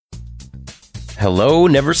Hello,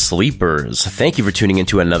 Never Sleepers. Thank you for tuning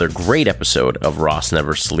into another great episode of Ross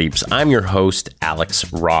Never Sleeps. I'm your host,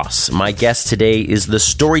 Alex Ross. My guest today is the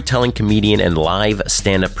storytelling comedian and live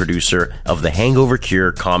stand-up producer of the Hangover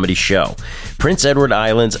Cure comedy show, Prince Edward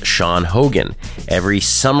Island's Sean Hogan. Every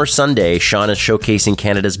summer Sunday, Sean is showcasing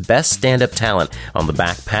Canada's best stand-up talent on the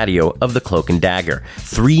back patio of the Cloak and Dagger,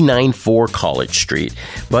 394 College Street.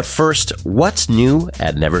 But first, what's new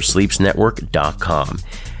at NeverSleepsNetwork.com?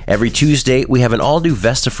 Every Tuesday, we have an all-new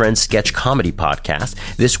Vesta Friends sketch comedy podcast.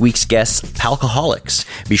 This week's guests, Palcoholics.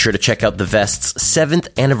 Be sure to check out the Vest's 7th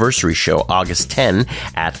anniversary show, August 10,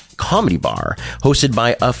 at Comedy Bar, hosted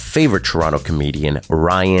by a favorite Toronto comedian,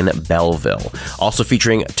 Ryan Belleville. Also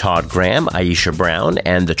featuring Todd Graham, Aisha Brown,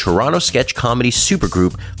 and the Toronto sketch comedy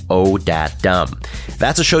supergroup, Oh Dat Dumb.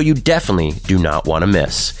 That's a show you definitely do not want to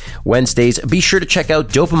miss. Wednesdays, be sure to check out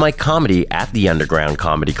Dopamite Comedy at the Underground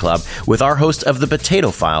Comedy Club with our host of the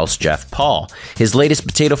Potato Files, Jeff Paul. His latest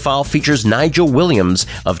Potato File features Nigel Williams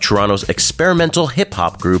of Toronto's experimental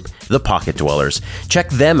hip-hop group, The Pocket Dwellers. Check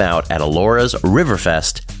them out at Alora's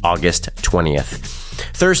Riverfest, August 20th.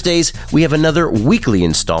 Thursdays, we have another weekly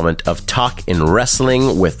installment of Talk in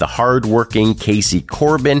Wrestling with the hard-working Casey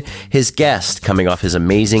Corbin, his guest coming off his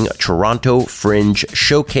amazing Toronto Fringe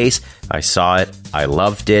showcase. I saw it. I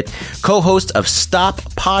loved it. Co-host of Stop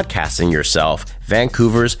Podcasting Yourself,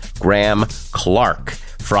 Vancouver's Graham Clark.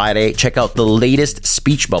 Friday, check out the latest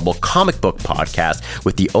Speech Bubble comic book podcast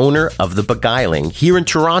with the owner of The Beguiling here in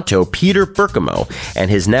Toronto, Peter Berkamo, and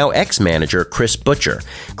his now ex-manager, Chris Butcher.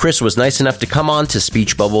 Chris was nice enough to come on to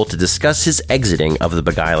Speech Bubble to discuss his exiting of The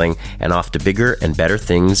Beguiling and off to bigger and better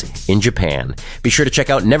things in Japan. Be sure to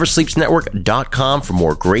check out NeverSleepsNetwork.com for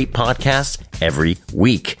more great podcasts every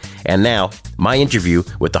week. And now, my interview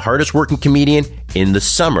with the hardest working comedian in the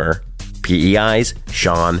summer, PEI's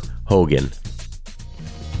Sean Hogan.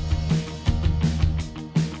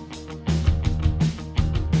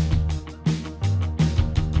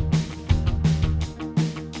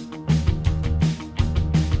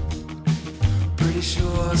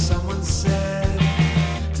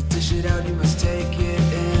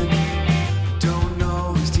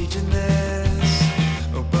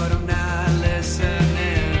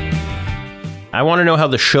 I want to know how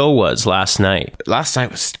the show was last night. Last night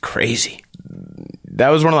was crazy. That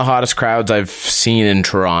was one of the hottest crowds I've seen in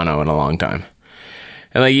Toronto in a long time.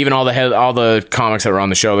 And like even all the comics that were on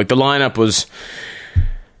the show, like the lineup was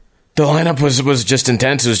just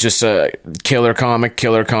intense. It was just a killer comic,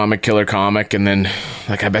 and then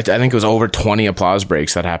like I think it was over 20 applause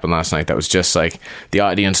breaks that happened last night. That was just like the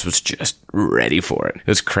audience was just ready for it. It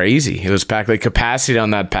was crazy. It was packed. Like capacity on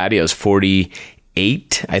that patio is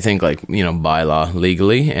 48, I think, like, you know, by law,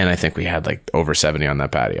 legally, and I think we had like over 70 on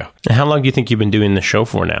that patio. How long do you think you've been doing the show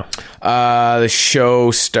for now? The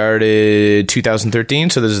show started 2013,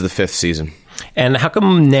 so this is the 5th season. And how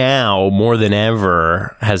come now, more than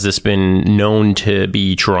ever, has this been known to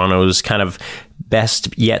be Toronto's kind of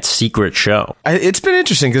best yet secret show? It's been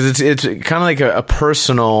interesting because it's kind of like a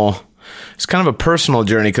personal... It's kind of a personal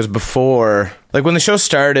journey because before, like when the show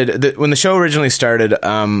started, when the show originally started,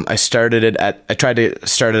 I tried to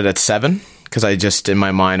start it at 7 because I just, in my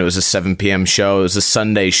mind, it was a 7 p.m. show. It was a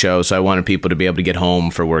Sunday show, so I wanted people to be able to get home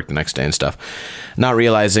for work the next day and stuff. Not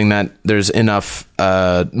realizing that there's enough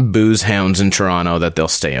booze hounds in Toronto that they'll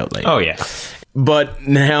stay out late. Oh, yeah. But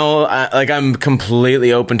now, I'm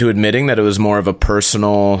completely open to admitting that it was more of a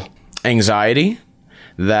personal anxiety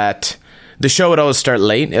that... The show would always start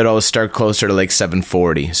late. It would always start closer to like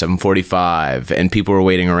 7:40, 7:45, and people were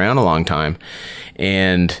waiting around a long time.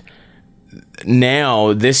 And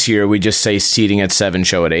now, this year, we just say seating at 7,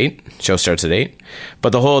 show at 8. Show starts at 8.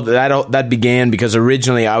 But the whole, that began because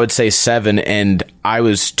originally I would say 7, and I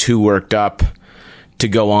was too worked up to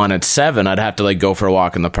go on at 7. I'd have to like go for a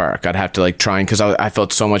walk in the park. I'd have to like try, because I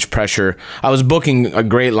felt so much pressure. I was booking a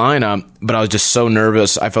great lineup, but I was just so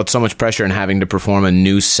nervous. I felt so much pressure in having to perform a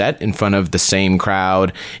new set in front of the same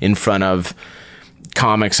crowd, in front of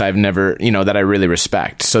comics I've never, that I really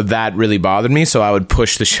respect. So that really bothered me. So I would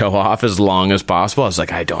push the show off as long as possible. I was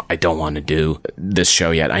like, I don't want to do this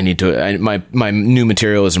show yet. I need to, my new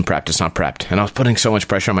material isn't prepped. It's not prepped. And I was putting so much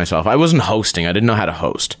pressure on myself. I wasn't hosting. I didn't know how to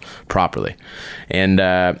host properly. And,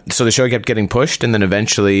 so the show kept getting pushed, and then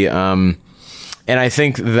eventually, and I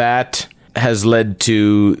think that has led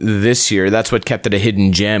to this year. That's what kept it a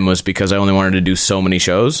hidden gem, was because I only wanted to do so many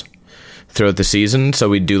shows throughout the season. So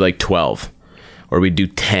we'd do like 12. Or we'd do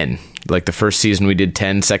 10. Like the first season we did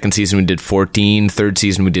 10, second season we did 14, third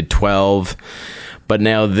season we did 12. But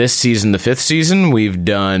now this season, the 5th season, we've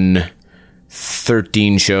done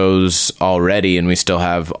 13 shows already, and we still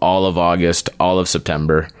have all of August, all of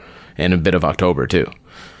September, and a bit of October too.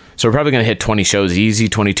 So we're probably going to hit 20 shows easy,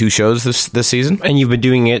 22 shows this season. And you've been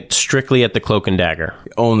doing it strictly at the Cloak and Dagger?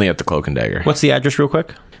 Only at the Cloak and Dagger. What's the address real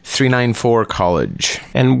quick? 394 College.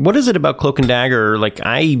 And what is it about Cloak and Dagger? Like,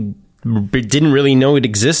 I didn't really know it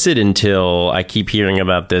existed until I keep hearing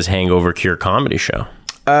about this Hangover Cure comedy show.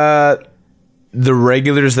 The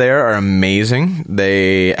regulars there are amazing.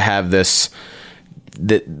 They have this...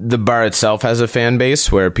 The bar itself has a fan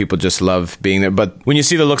base where people just love being there. But when you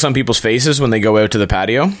see the looks on people's faces when they go out to the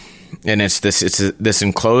patio, and it's this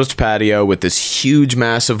enclosed patio with this huge,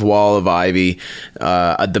 massive wall of ivy.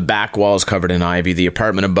 The back wall is covered in ivy. The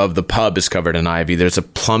apartment above the pub is covered in ivy. There's a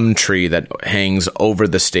plum tree that hangs over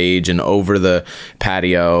the stage and over the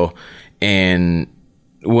patio. And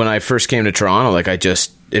when I first came to Toronto, like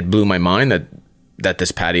it blew my mind that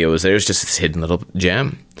this patio was there. It's just this hidden little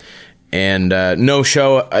gem. And no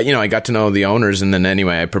show, I got to know the owners, and then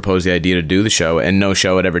anyway, I proposed the idea to do the show, and no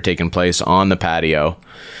show had ever taken place on the patio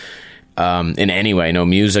in any way. No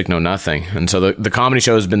music, no nothing. And so the comedy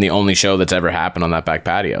show has been the only show that's ever happened on that back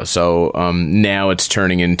patio. So now it's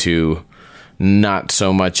turning into not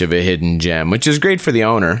so much of a hidden gem, which is great for the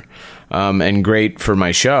owner and great for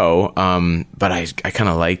my show. But I kind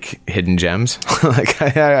of like hidden gems. Like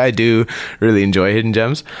I do really enjoy hidden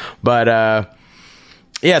gems. But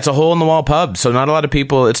yeah, it's a hole-in-the-wall pub, so not a lot of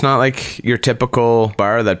people... It's not like your typical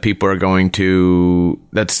bar that people are going to...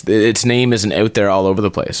 Its name isn't out there all over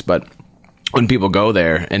the place, but when people go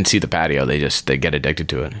there and see the patio, they get addicted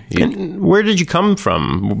to it. And where did you come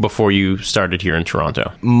from before you started here in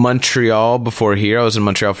Toronto? Montreal before here. I was in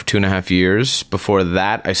Montreal for 2.5 years. Before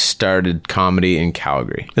that, I started comedy in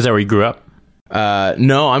Calgary. Is that where you grew up?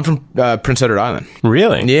 No, I'm from Prince Edward Island.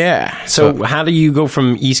 Really? Yeah. So how do you go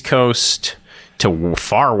from East Coast to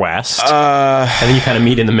far west, and then you kind of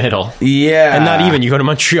meet in the middle? Yeah. And not even, you go to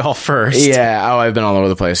Montreal first. Yeah. Oh, I've been all over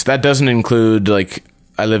the place. That doesn't include, like,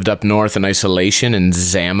 I lived up north in isolation in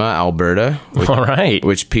Zama, Alberta. All right.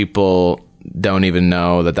 Which people don't even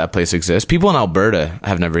know that place exists. People in Alberta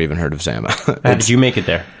have never even heard of Zama. How did you make it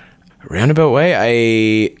there? Roundabout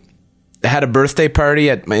way. I had a birthday party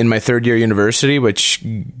in my third year university, which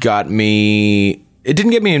got me... It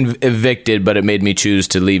didn't get me evicted, but it made me choose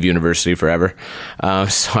to leave university forever.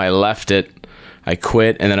 So I left it. I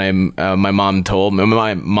quit, and then my mom told me.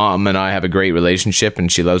 My mom and I have a great relationship,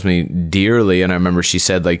 and she loves me dearly. And I remember she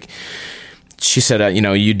said, you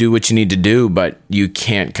do what you need to do, but you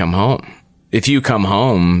can't come home. If you come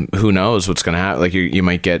home, who knows what's going to happen? Like you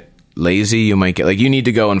might get lazy. You might get you need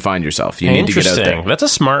to go and find yourself. You need to get out there. That's a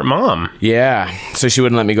smart mom. Yeah. So she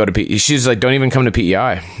wouldn't let me go to PEI. She's like, don't even come to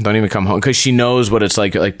PEI. Don't even come home. Because she knows what it's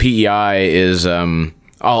like. Like PEI is, I'll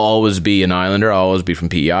always be an Islander. I'll always be from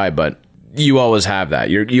PEI, but you always have that.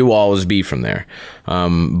 You always be from there.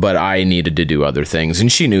 But I needed to do other things. And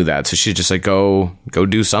she knew that. So she's just like, go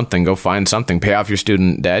do something. Go find something. Pay off your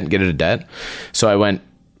student debt. Get it a debt. So I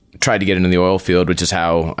tried to get into the oil field, which is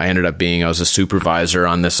how I ended up being. I was a supervisor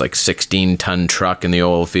on this 16-ton truck in the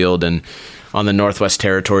oil field and on the Northwest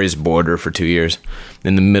Territories border for 2 years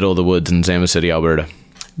in the middle of the woods in Zama City, Alberta.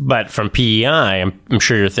 But from PEI, I'm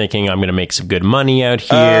sure you're thinking, I'm going to make some good money out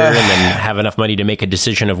here and then have enough money to make a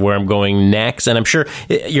decision of where I'm going next. And I'm sure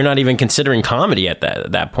you're not even considering comedy at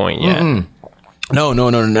that point yet. Mm-hmm. No,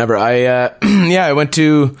 never. I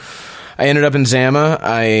ended up in Zama.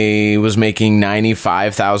 I was making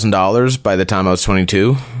 $95,000 by the time I was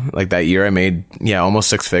 22. Like that year, I made almost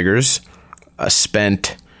six figures. I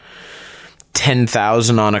spent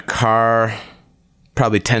 $10,000 on a car,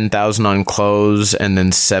 probably $10,000 on clothes, and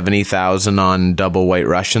then $70,000 on double White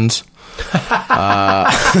Russians. We're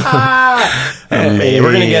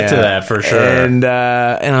gonna get to that for sure. And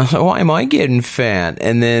I was like, why am I getting fat?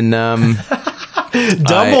 And then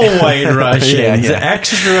double White Russians,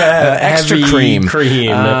 extra cream.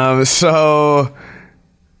 So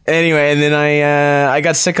anyway, and then I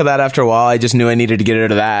got sick of that after a while. I just knew I needed to get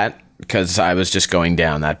rid of that because I was just going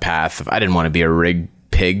down that path. I didn't want to be a rig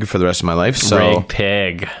pig for the rest of my life. So rig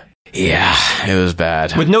pig. Yeah, it was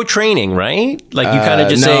bad. With no training, right? Like you kind of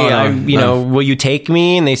just will you take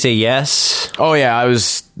me? And they say yes. Oh yeah, I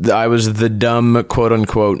was the dumb quote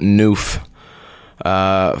unquote noof.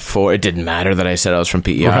 For it didn't matter that I said I was from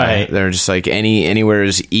PEI. Right. They're just like anywhere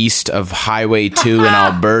is east of Highway 2 in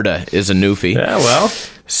Alberta is a newfie. Yeah, well.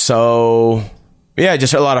 So yeah,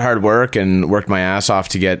 just a lot of hard work and worked my ass off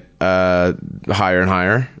to get higher and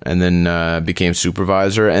higher, and then became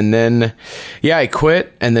supervisor. And then I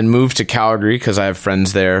quit and then moved to Calgary because I have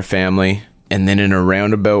friends there, family. And then in a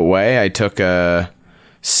roundabout way, I took a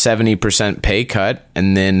 70% pay cut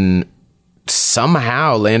and then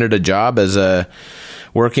somehow landed a job as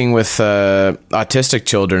working with autistic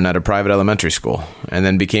children at a private elementary school, and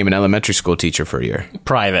then became an elementary school teacher for a year.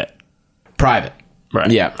 Private. Right.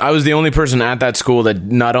 Yeah. I was the only person at that school that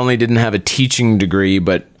not only didn't have a teaching degree,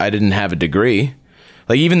 but I didn't have a degree.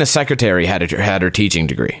 Like, even the secretary had her teaching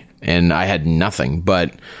degree, and I had nothing,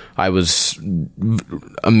 but I was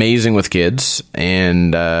amazing with kids,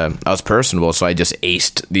 and I was personable, so I just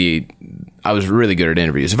I was really good at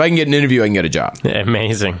interviews. If I can get an interview, I can get a job.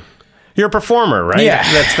 Amazing. You're a performer, right? Yeah.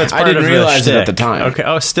 That's part I didn't of realize it at the time. Okay.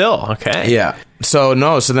 Oh, still. Okay. Yeah. So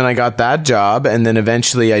then I got that job, and then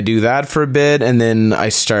eventually I do that for a bit, and then I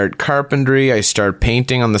start carpentry. I start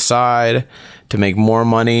painting on the side to make more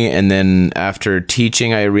money, and then after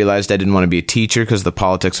teaching, I realized I didn't want to be a teacher because of the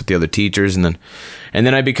politics with the other teachers, and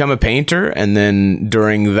then I become a painter, and then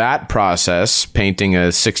during that process, painting a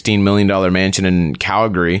 $16 million mansion in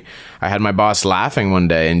Calgary, I had my boss laughing one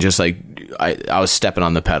day, and just like, I was stepping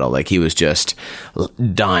on the pedal. Like, he was just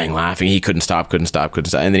dying laughing. He couldn't stop. And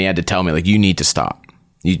then he had to tell me, like, you need to stop.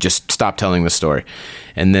 You just stop telling the story.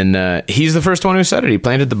 And then he's the first one who said it. He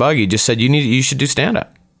planted the bug. He just said, you should do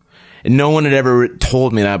stand-up. And no one had ever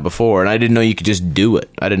told me that before. And I didn't know you could just do it.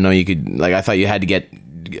 I didn't know you could, like, I thought you had to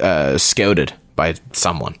get scouted by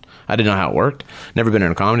someone. I didn't know how it worked. Never been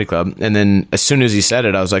in a comedy club. And then as soon as he said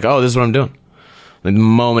it, I was like, oh, this is what I'm doing. Like, the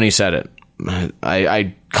moment he said it,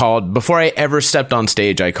 I called, before I ever stepped on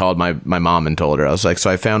stage, I called my mom and told her. I was like, so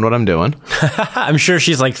I found what I'm doing. I'm sure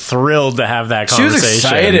she's like thrilled to have that conversation. She was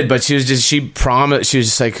excited, but she was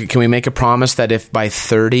just like, can we make a promise that if by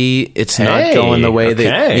 30 it's not going the way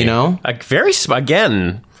that, you know? Like,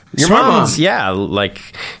 again, your Smart mom's, mom. yeah, like,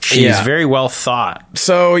 she's very well thought.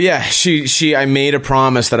 So yeah, I made a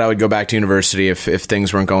promise that I would go back to university if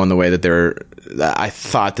things weren't going the way that I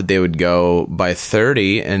thought that they would go by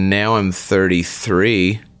 30, and now I'm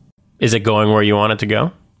 33. Is it going where you want it to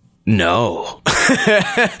go? No,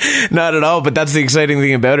 not at all. But that's the exciting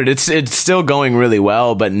thing about it. It's still going really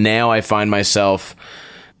well, but now I find myself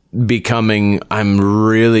I'm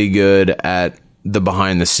really good at the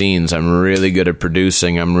behind the scenes. I'm really good at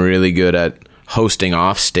producing. I'm really good at hosting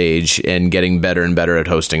off stage and getting better and better at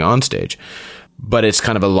hosting on stage. But it's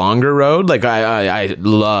kind of a longer road. Like, I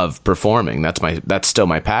love performing. That's still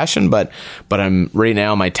my passion. But right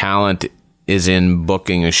now, my talent is in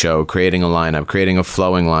booking a show, creating a lineup, creating a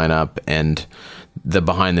flowing lineup, and the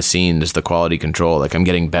behind the scenes, the quality control. Like, I'm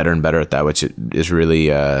getting better and better at that, which is really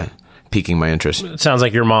piquing my interest. It sounds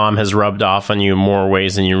like your mom has rubbed off on you in more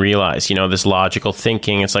ways than you realize. You know, this logical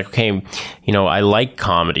thinking. It's like, okay, you know, I like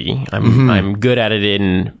comedy. I'm good at it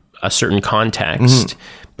in a certain context,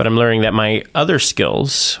 but I'm learning that my other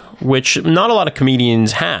skills, which not a lot of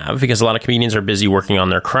comedians have, because a lot of comedians are busy working on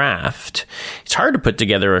their craft. It's hard to put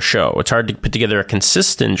together a show. It's hard to put together a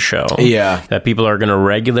consistent show that people are going to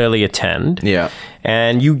regularly attend. Yeah.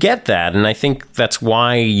 And you get that. And I think that's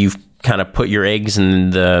why you've kind of put your eggs in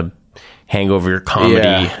the Hangover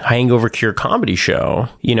Cure comedy show.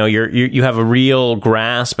 You know, you have a real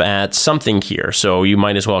grasp at something here, so you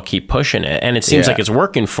might as well keep pushing it. And it seems like it's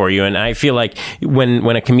working for you. And I feel like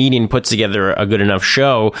when a comedian puts together a good enough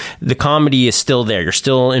show, the comedy is still there. You're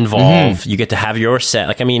still involved. You get to have your set.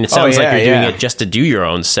 Like, I mean, it sounds like you're doing it just to do your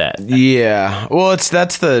own set. Yeah. Well,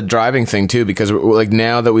 that's the driving thing too, because like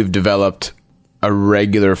now that we've developed a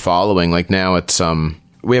regular following, like now it's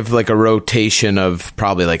we have like a rotation of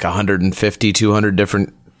probably like 150, 200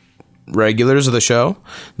 different regulars of the show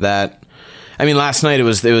that, I mean, last night it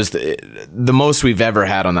was the most we've ever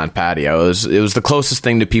had on that patio. It was the closest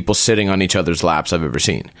thing to people sitting on each other's laps I've ever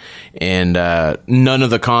seen. And none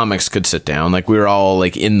of the comics could sit down. Like, we were all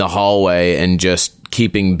like in the hallway and just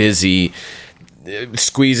keeping busy,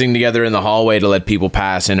 squeezing together in the hallway to let people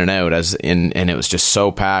pass in and out and it was just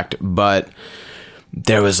so packed. But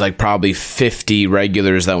there was like probably 50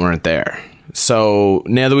 regulars that weren't there. So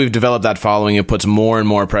now that we've developed that following, it puts more and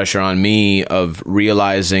more pressure on me of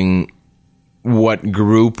realizing what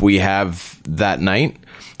group we have that night.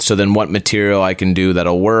 So then what material I can do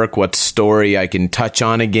that'll work, what story I can touch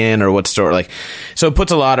on again, or what story, like, so it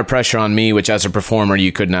puts a lot of pressure on me, which as a performer,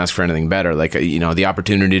 you couldn't ask for anything better. Like, you know, the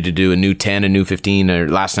opportunity to do a new 10, a new 15, or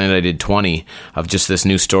last night I did 20 of just this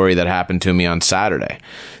new story that happened to me on Saturday.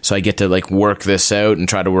 So I get to like work this out and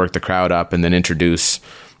try to work the crowd up and then introduce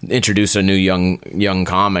a new young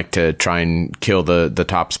comic to try and kill the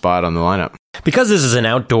top spot on the lineup. Because this is an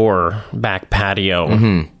outdoor back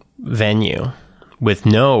patio venue with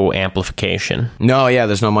no amplification. No, yeah,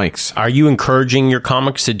 there's no mics. Are you encouraging your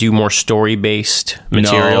comics to do more story-based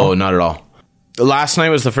material? No, not at all. Last night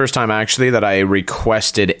was the first time actually that I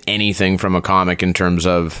requested anything from a comic in terms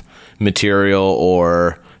of material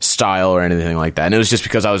or style or anything like that. And it was just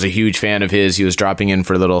because I was a huge fan of his. He was dropping in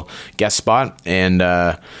for a little guest spot,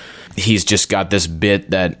 and he's just got this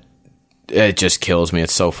bit that it just kills me.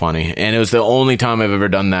 It's so funny. And it was the only time I've ever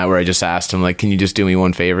done that, where I just asked him, like, can you just do me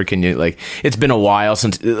one favor? Can you, like, it's been a while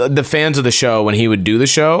since the fans of the show, when he would do the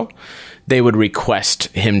show, they would request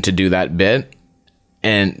him to do that bit.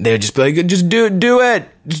 And they would just be like, just do it.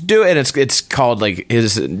 Just do it. And it's called, like,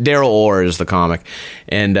 Daryl Orr is the comic.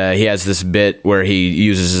 And he has this bit where he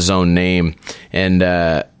uses his own name.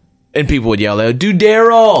 And people would yell out, do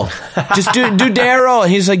Daryl. Just do Daryl.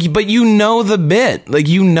 And he's like, but you know the bit. Like,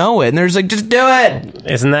 you know it. And there's like, just do it.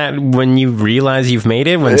 Isn't that when you realize you've made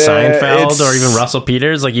it? When Seinfeld or even Russell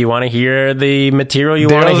Peters, like, you want to hear the material you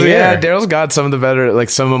want to hear? Yeah, Daryl's got some of the better, like,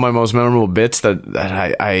 some of my most memorable bits that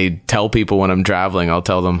I tell people when I'm traveling. I'll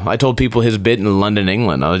tell them. I told people his bit in London,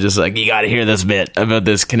 England. I was just like, you got to hear this bit about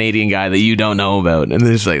this Canadian guy that you don't know about. And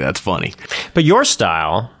they're just like, that's funny. But your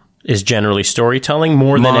style is generally storytelling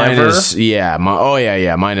more than ever.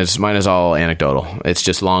 Mine is all anecdotal. It's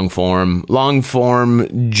just long form,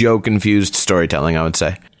 joke infused storytelling, I would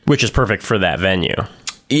say, which is perfect for that venue.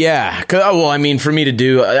 Yeah, well, I mean, for me to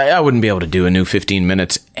do, I wouldn't be able to do a new 15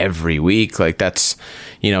 minutes every week. Like, that's,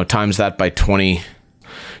 times that by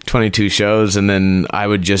 22 shows, and then I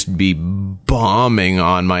would just be bombing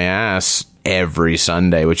on my ass every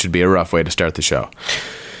Sunday, which would be a rough way to start the show.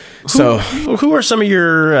 Who are some of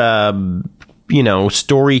your,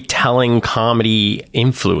 storytelling comedy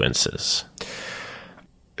influences?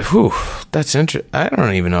 That's interesting. I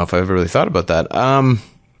don't even know if I've ever really thought about that.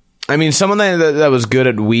 I mean, someone that was good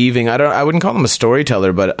at weaving. I wouldn't call them a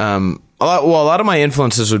storyteller, but a lot of my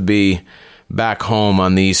influences would be back home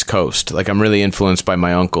on the East Coast. Like, I'm really influenced by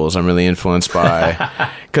my uncles. I'm really influenced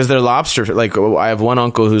by, because they're lobster. Like, I have one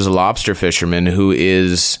uncle who's a lobster fisherman who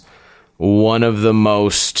is one of the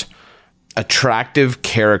most attractive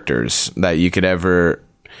characters that you could ever.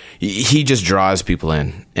 He just draws people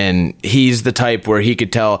in, and he's the type where he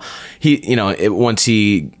could tell once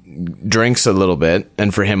he drinks a little bit,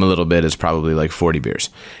 and for him a little bit is probably like 40 beers,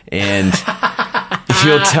 and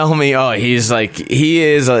he'll tell me, he is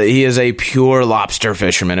a pure lobster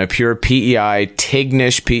fisherman, a pure PEI,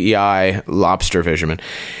 Tignish PEI lobster fisherman,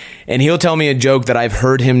 and he'll tell me a joke that I've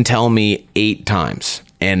heard him tell me 8 times.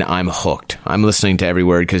 And I'm hooked. I'm listening to every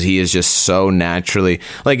word, because he is just so naturally,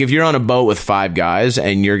 like, if you're on a boat with 5 guys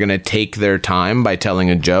and you're going to take their time by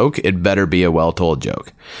telling a joke, it better be a well-told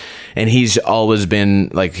joke. And he's always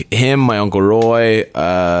been like him, my Uncle Roy,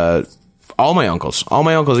 all my uncles,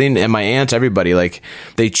 and my aunts, everybody, like,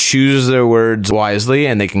 they choose their words wisely,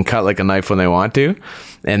 and they can cut like a knife when they want to.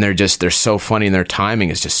 And they're so funny, and their timing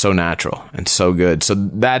is just so natural and so good. So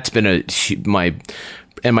that's been my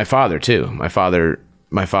father too.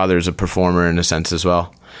 My father's a performer in a sense as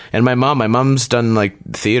well. And my mom's done like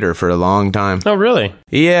theater for a long time. Oh, really?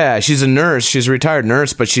 Yeah, she's a nurse. She's a retired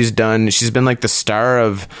nurse, but she's been like the star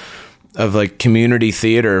of like community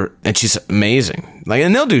theater, and she's amazing. Like,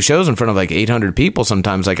 and they'll do shows in front of like 800 people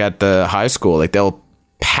sometimes, like at the high school. Like, they'll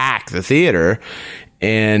pack the theater,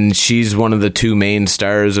 and she's one of the 2 main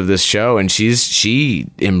stars of this show, and she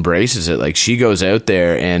embraces it. Like, she goes out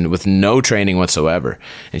there and with no training whatsoever,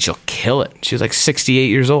 and she'll kill it. She's like 68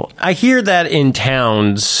 years old. I hear that in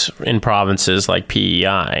towns, in provinces like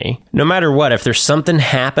PEI, no matter what, if there's something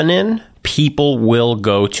happening, people will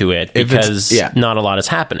go to it because not a lot is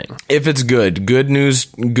happening. If it's good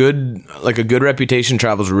news, like a good reputation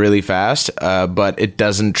travels really fast, but it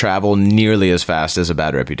doesn't travel nearly as fast as a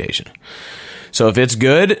bad reputation. So if it's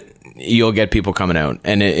good, you'll get people coming out,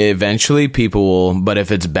 and eventually people will. But if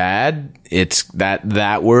it's bad, it's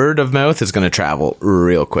that word of mouth is going to travel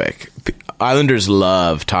real quick. Islanders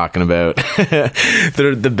love talking about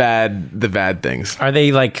the bad things. Are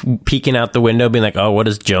they like peeking out the window, being like, "Oh, what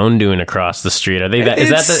is Joan doing across the street?" Are they? Is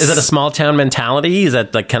that a small town mentality? Is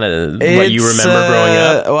that like kind of what you remember growing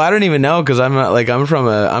up? Well, I don't even know, because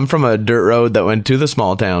I'm from a dirt road that went to the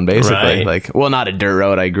small town, basically. Right. Like, well, not a dirt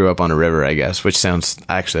road. I grew up on a river, I guess, which sounds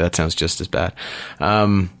just as bad.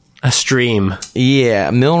 A stream. Yeah,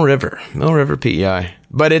 Mill River, PEI,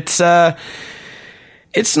 but it's not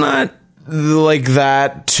like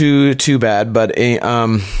that too bad, but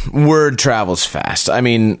word travels fast. I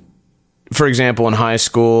mean, for example, in high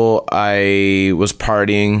school, I was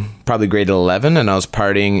partying, probably grade 11, and I was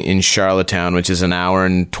partying in Charlottetown, which is an hour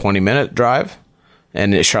and 20-minute drive.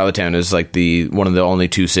 And Charlottetown is like one of the only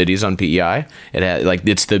 2 cities on PEI.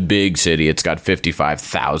 It's the big city. It's got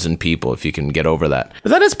 55,000 people, if you can get over that.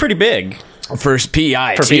 But that is pretty big. For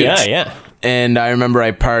PEI, for PEI, yeah. And I remember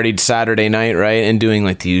I partied Saturday night, right? And doing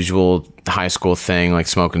like the usual high school thing, like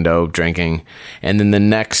smoking dope, drinking. And then the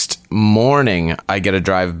next morning, I get to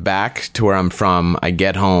drive back to where I'm from. I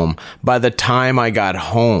get home. By the time I got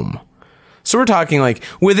home, so we're talking like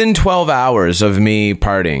within 12 hours of me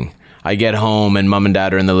partying, I get home and mom and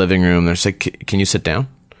dad are in the living room. They're like, can you sit down?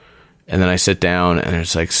 And then I sit down and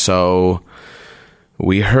it's like, so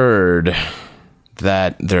we heard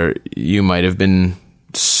that you might have been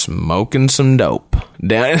smoking some dope.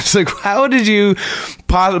 It's like, how did you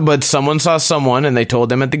but someone saw someone and they told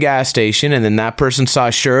them at the gas station, and then that person saw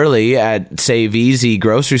Shirley at Save Easy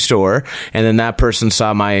grocery store, and then that person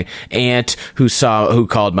saw my aunt who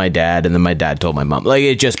called my dad, and then my dad told my mom. Like,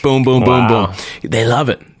 it just boom, boom, boom, boom. They love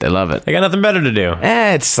it. They love it. They got nothing better to do.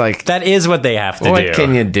 It's like, that is what they have to do. What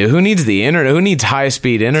can you do? Who needs the internet? Who needs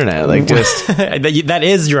high-speed internet? Like, just that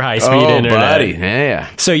is your high-speed internet. Buddy. Yeah.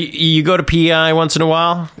 So you go to PEI once in a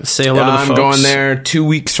while? Say hello to the folks? I'm going there 2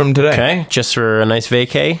 weeks from today. Okay, just for a nice vacay?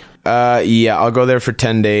 Yeah, I'll go there for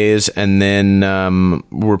 10 days, and then I'm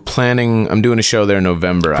doing a show there in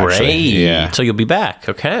November, actually. Great. Yeah. So you'll be back.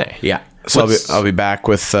 Okay. Yeah. So I'll be back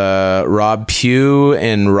with Rob Pugh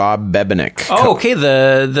and Rob Bebenik. Oh, okay.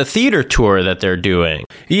 The theater tour that they're doing.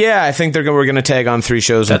 Yeah, I think we're going to tag on 3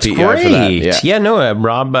 shows. That's in great. For that. Yeah, no,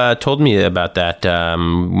 Rob told me about that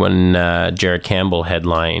when Jared Campbell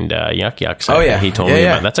headlined Yuck Yucks. Oh, yeah. He told me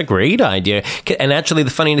about it. That's a great idea. And actually,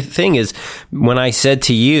 the funny thing is, when I said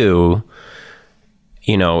to you,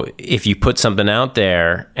 you know, if you put something out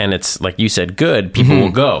there and it's, like you said, good, people will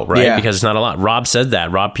go, right? Yeah. Because it's not a lot. Rob said that.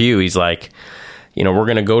 Rob Pugh, he's like, you know, we're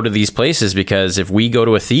going to go to these places because if we go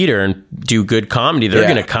to a theater and do good comedy, they're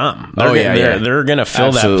going to come. They're going to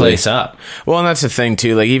fill that place up. Well, and that's the thing,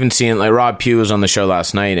 too. Like, even seeing, like, Rob Pugh was on the show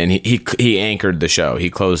last night, and he anchored the show. He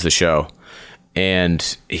closed the show.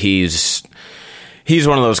 And he's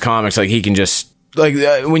one of those comics, like, he can just, like,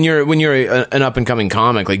 when you're an up and coming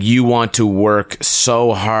comic, like, you want to work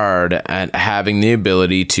so hard at having the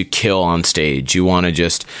ability to kill on stage. You want to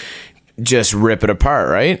just rip it apart,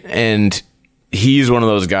 right? And he's one of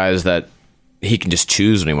those guys that he can just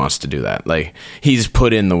choose when he wants to do that. Like, he's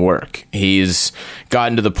put in the work. He's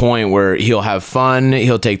gotten to the point where he'll have fun.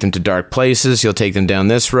 He'll take them to dark places. He'll take them down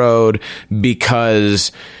this road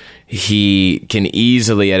because he can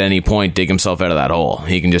easily at any point dig himself out of that hole.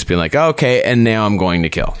 He can just be like, okay, and now I'm going to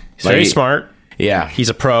kill. He's very smart. Yeah. He's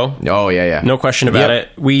a pro. Oh, yeah. No question about it.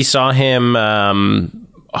 We saw him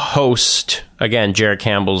host, again, Jared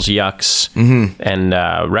Campbell's Yucks and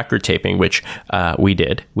record taping, which we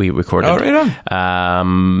did. We recorded. Oh, right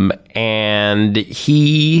on. And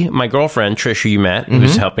my girlfriend, Trish, who you met,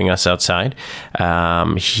 who's helping us outside,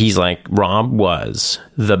 he's like, Rob was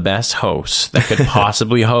the best host that could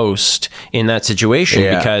possibly host in that situation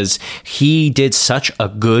because he did such a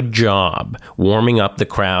good job warming up the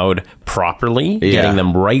crowd properly, getting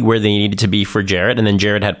them right where they needed to be for Jared. And then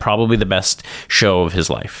Jared had probably the best show of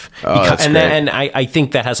his life. Oh, that's great. And I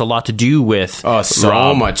think that has a lot to do with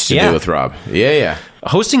so much to do with Rob. Yeah.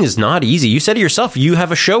 Hosting is not easy. You said it yourself. You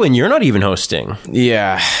have a show and you're not even hosting.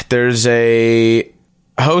 Yeah.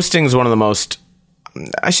 Hosting is one of the most,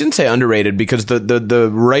 I shouldn't say underrated, because the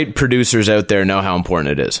right producers out there know how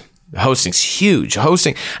important it is. Hosting's huge.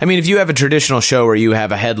 Hosting, I mean, if you have a traditional show where you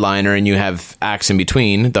have a headliner and you have acts in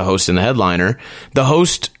between, the host and the headliner, the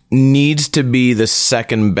host needs to be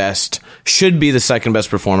should be the second best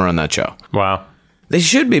performer on that show. Wow. They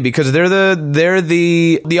should be, because they're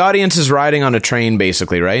the audience is riding on a train,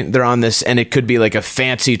 basically, right? They're on this, and it could be like a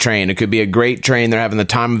fancy train. It could be a great train. They're having the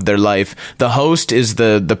time of their life. The host is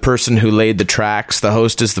the person who laid the tracks. The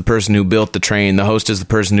host is the person who built the train. The host is the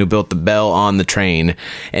person who built the bell on the train,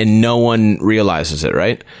 and no one realizes it,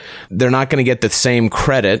 right? They're not going to get the same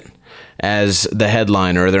credit as the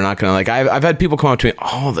headliner. They're not gonna, like, I've had people come up to me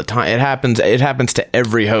all the time. It happens to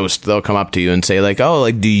every host. They'll come up to you and say, like, oh,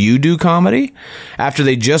 like, do you do comedy? After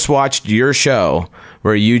they just watched your show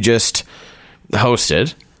where you just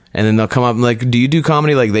hosted, and then they'll come up and, like, do you do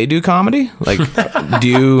comedy like they do comedy? Like,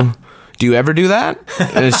 do you ever do that?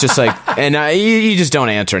 And it's just like, and you just don't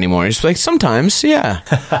answer anymore. You're just like, sometimes, yeah.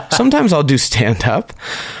 Sometimes I'll do stand up.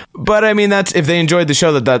 But I mean, that's, if they enjoyed the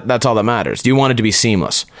show, that's all that matters. You want it to be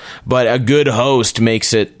seamless, but a good host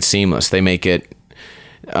makes it seamless. They make it,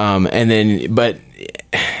 but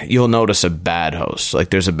you'll notice a bad host. Like,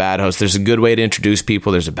 there's a bad host. There's a good way to introduce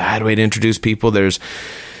people. There's a bad way to introduce people. There's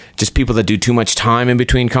just people that do too much time in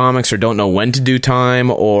between comics or don't know when to do time,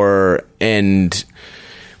 when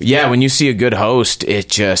you see a good host,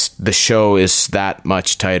 the show is that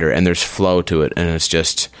much tighter and there's flow to it, and it's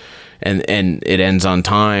just, and it ends on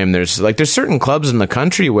time. There's certain clubs in the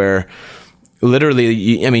country where literally,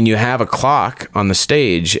 you have a clock on the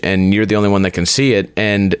stage and you're the only one that can see it,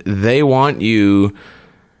 and they want you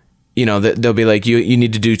they'll be like, you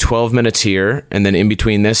need to do 12 minutes here, and then in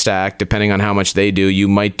between this act, depending on how much they do, you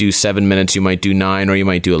might do 7 minutes, you might do 9, or you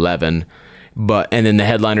might do 11. And then the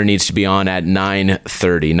headliner needs to be on at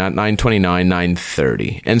 9:30, not 9:29,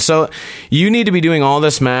 9:30. And so you need to be doing all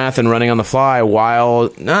this math and running on the fly while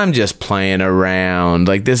I'm just playing around.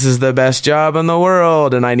 Like, this is the best job in the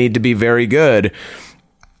world, and I need to be very good.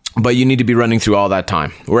 But you need to be running through all that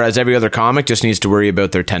time. Whereas every other comic just needs to worry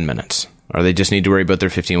about their 10 minutes. Or they just need to worry about their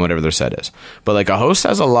 15, whatever their set is. But like, a host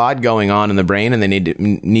has a lot going on in the brain, and they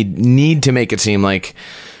need to make it seem like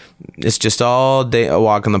it's just all day a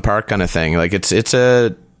walk in the park kind of thing. Like, it's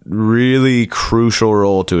a really crucial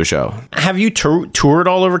role to a show. Have you toured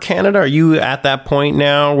all over Canada? Are you at that point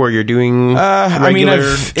now where you're doing regular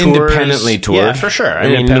I've tours? Independently toured. Yeah, for sure. I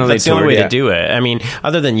mean, that's the only way to do it. I mean,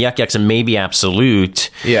 other than Yuck Yucks and maybe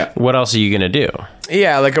Absolute, what else are you going to do?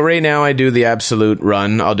 Yeah, like right now I do the Absolute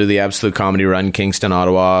run. I'll do the Absolute Comedy run, Kingston,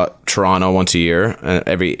 Ottawa, Toronto once a year,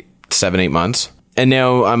 every 7-8 months. And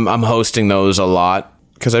now I'm hosting those a lot.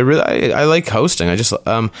 Because I like hosting. I just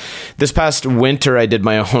this past winter I did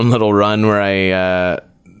my own little run where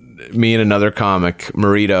me and another comic,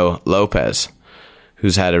 Marito Lopez,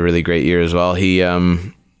 who's had a really great year as well.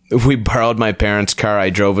 We borrowed my parents' car.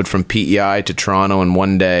 I drove it from PEI to Toronto in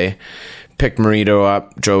one day. Picked Marito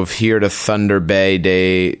up, drove here to Thunder Bay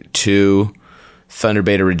day 2, Thunder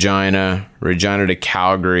Bay to Regina to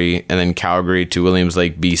Calgary, and then Calgary to Williams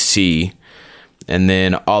Lake, BC. And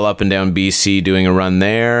then all up and down BC doing a run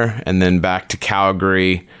there, and then back to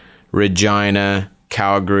Calgary, Regina,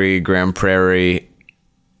 Calgary, Grand Prairie,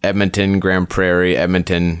 Edmonton, Grand Prairie,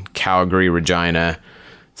 Edmonton, Calgary, Regina,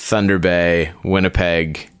 Thunder Bay,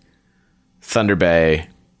 Winnipeg, Thunder Bay,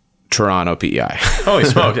 Toronto, PEI. Holy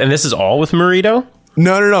smokes. And this is all with Marito?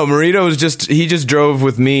 No. Marito he just drove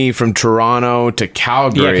with me from Toronto to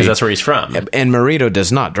Calgary. Yeah, because that's where he's from. And Marito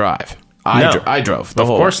does not drive. I drove the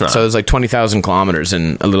whole. Of course not. So it was like 20,000 kilometers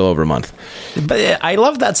in a little over a month. But I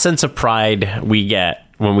love that sense of pride we get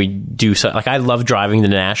when we do so. Like, I love driving to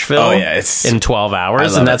Nashville in 12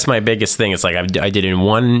 hours, and that's my biggest thing. It's like I did it in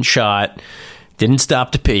one shot, didn't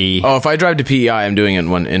stop to pee. Oh, if I drive to PEI, I'm doing it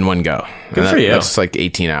in one go. Good for you. That's like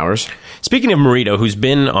 18 hours. Speaking of Marito, who's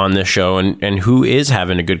been on this show and who is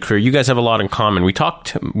having a good career, you guys have a lot in common. We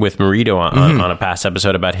talked with Marito on a past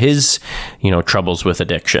episode about his, troubles with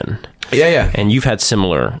addiction. Yeah. And you've had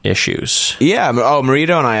similar issues. Yeah. Oh,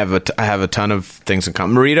 Marito and I have a ton of things in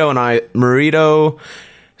common. Marito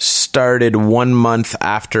started 1 month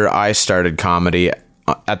after I started comedy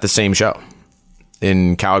at the same show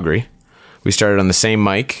in Calgary. We started on the same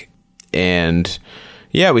mic, and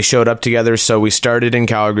yeah, we showed up together. So we started in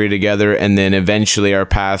Calgary together, and then eventually our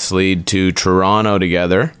paths lead to Toronto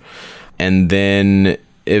together. And then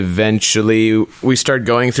eventually we start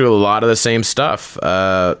going through a lot of the same stuff.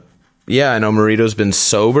 Yeah, I know Marito's been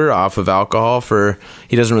sober off of alcohol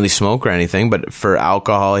he doesn't really smoke or anything, but for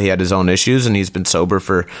alcohol, he had his own issues, and he's been sober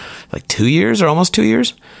for like 2 years or almost 2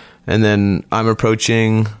 years. And then I'm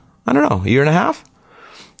approaching, I don't know, a year and a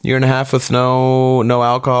half with no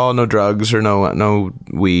alcohol, no drugs, or no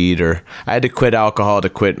weed. Or I had to quit alcohol to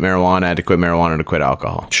quit marijuana. I had to quit marijuana to quit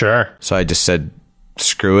alcohol. Sure. So I just said,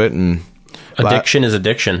 screw it. And addiction is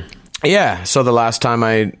addiction. Yeah. So the last time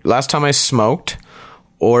I smoked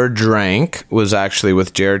or drank was actually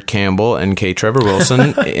with Jared Campbell and K. Trevor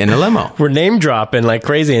Wilson in a limo. We're name dropping like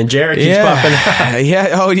crazy, and Jared keeps popping up. Yeah.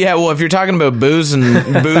 Oh, yeah. Well, if you're talking about booze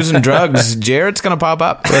and drugs, Jared's gonna pop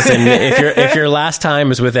up. Listen, if your last time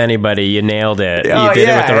was with anybody, you nailed it. You did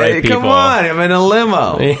it with the right people. Come on, I'm in a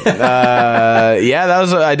limo.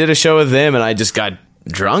 I did a show with them, and I just got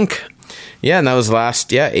drunk. Yeah, and that was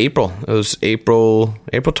April. It was April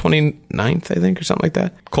 29th, I think, or something like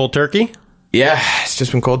that. Cold turkey? Yeah, it's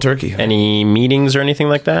just been cold turkey. Any meetings or anything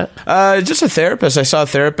like that? Just a therapist. I saw a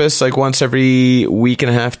therapist like once every week and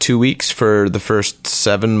a half, 2 weeks for the first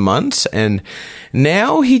 7 months. And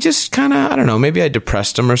now he just kind of, I don't know, maybe I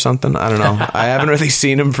depressed him or something. I don't know. I haven't really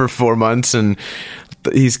seen him for 4 months, and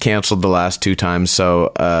he's canceled the last 2 times.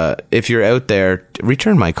 So if you're out there,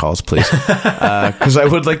 return my calls, please. Because I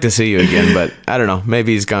would like to see you again. But I don't know.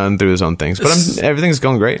 Maybe he's gone through his own things. But everything's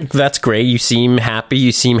going great. That's great. You seem happy.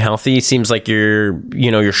 You seem healthy. It seems like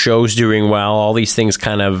your show's doing well. All these things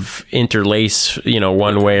kind of interlace,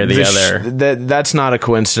 one way or the other. That's not a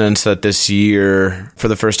coincidence that this year, for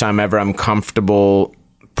the first time ever, I'm comfortable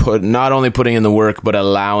not only putting in the work, but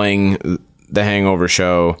allowing the Hangover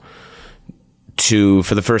show to,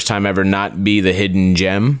 for the first time ever, not be the hidden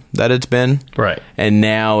gem that it's been. Right. And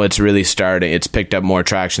now it's really starting. It's picked up more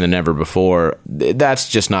traction than ever before. That's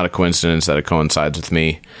just not a coincidence that it coincides with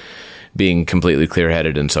me being completely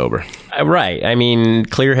clear-headed and sober. Right. I mean,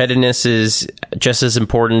 clear-headedness is just as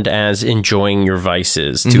important as enjoying your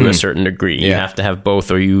vices to a certain degree. You have to have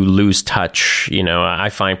both or you lose touch. You know, I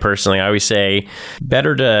find personally, I always say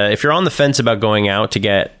better to, if you're on the fence about going out to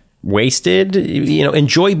get wasted, you know,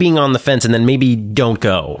 enjoy being on the fence and then maybe don't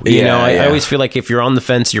go. I always feel like if you're on the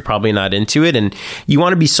fence, you're probably not into it, and you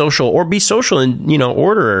want to be social and, you know,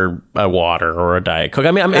 order a water or a Diet Coke.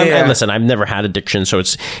 I mean, listen, I've never had addiction, so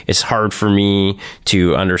it's hard for me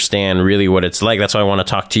to understand really what it's like. That's why I want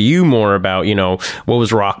to talk to you more about, you know, what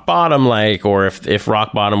was rock bottom like, or if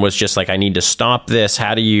rock bottom was just like, I need to stop this.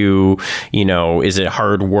 How do you know, is it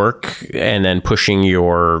hard work and then pushing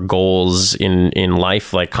your goals in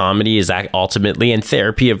life, like comedy, is that ultimately, and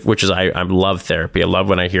therapy, which is I love therapy. I love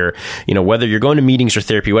when I hear, you know, whether you're going to meetings or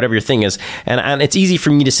therapy, whatever your thing is, and it's easy for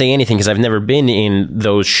me to say anything because I've never been in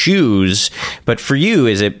those shoes. But for you,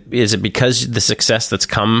 is it because the success that's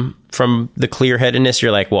come from the clear-headedness,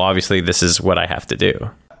 you're like, well, obviously this is what I have to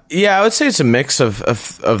do? Yeah, I would say it's a mix of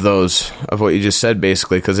those, of what you just said,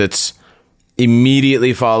 basically, because it's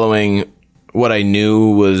immediately following what I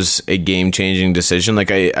knew was a game-changing decision.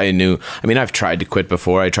 Like I knew, I mean, I've tried to quit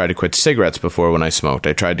before. I tried to quit cigarettes before when I smoked.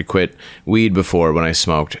 I tried to quit weed before when I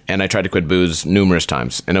smoked. And I tried to quit booze numerous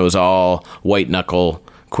times. And it was all white-knuckle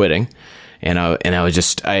quitting. And I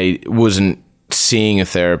wasn't seeing a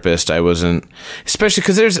therapist. I wasn't, especially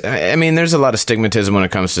because there's a lot of stigmatism when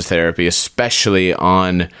it comes to therapy, especially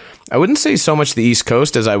on, I wouldn't say so much the East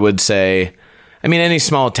Coast as I would say, I mean, any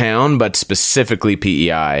small town, but specifically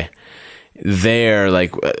PEI. There,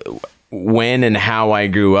 like when and how I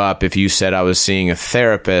grew up, if you said I was seeing a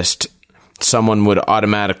therapist, someone would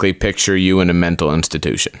automatically picture you in a mental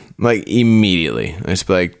institution, like immediately. It's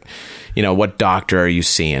like, you know, what doctor are you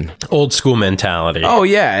seeing? Old school mentality. Oh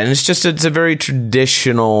yeah, and it's a very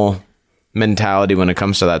traditional mentality when it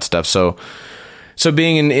comes to that stuff. So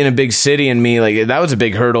being in a big city, and me, like, that was a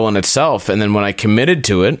big hurdle in itself. And then when I committed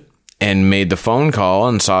to it and made the phone call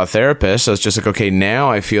and saw a therapist, I was just like, okay, now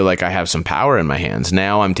I feel like I have some power in my hands.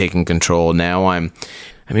 Now I'm taking control. Now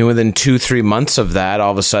within 2-3 months of that,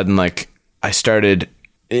 all of a sudden, like, I started,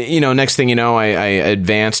 you know, next thing you know, I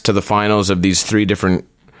advanced to the finals of these 3 different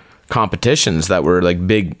competitions that were like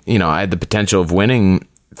big. You know, I had the potential of winning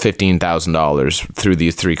 $15,000 through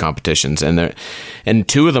these 3 competitions, and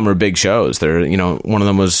 2 of them were big shows. They're, you know, one of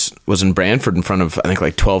them was in Brantford in front of, I think,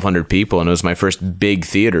 like 1,200 people, and it was my first big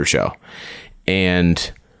theater show.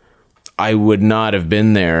 And I would not have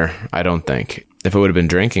been there, I don't think, if I would have been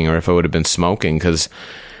drinking or if I would have been smoking, because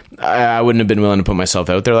I wouldn't have been willing to put myself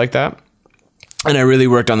out there like that. And I really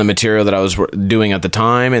worked on the material that I was doing at the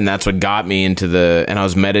time, and that's what got me into and I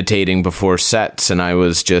was meditating before sets, and I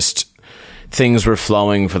was just, things were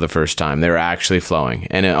flowing for the first time. They were actually flowing,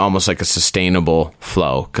 and almost like a sustainable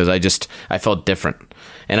flow, because I felt different.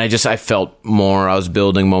 And I felt more, I was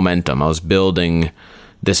building momentum. I was building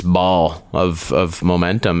this ball of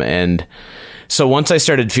momentum. And so once I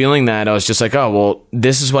started feeling that, I was just like, oh, well,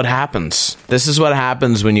 this is what happens. This is what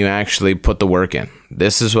happens when you actually put the work in.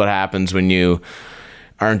 This is what happens when you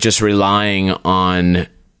aren't just relying on,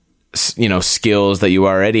 you know, skills that you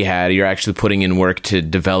already had. You're actually putting in work to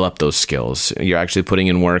develop those skills. You're actually putting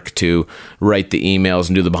in work to write the emails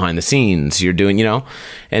and do the behind the scenes. You're doing, you know,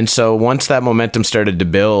 and so once that momentum started to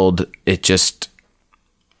build, it just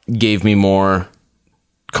gave me more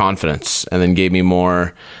confidence, and then gave me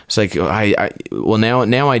more. It's like,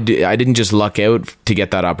 now I didn't just luck out to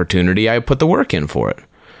get that opportunity. I put the work in for it.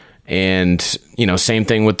 And, you know, same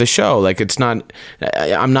thing with the show. Like,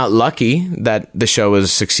 I'm not lucky that the show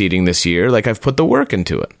is succeeding this year. Like, I've put the work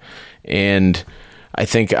into it. And I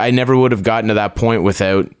think I never would have gotten to that point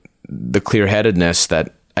without the clear-headedness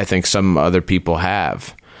that I think some other people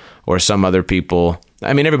have, or some other people.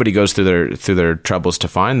 I mean, everybody goes through their troubles to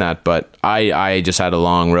find that, but I just had a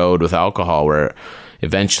long road with alcohol where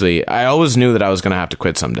eventually I always knew that I was going to have to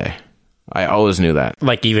quit someday. I always knew that.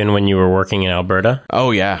 Like, even when you were working in Alberta?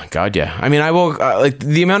 Oh yeah, God, yeah. I mean, I woke like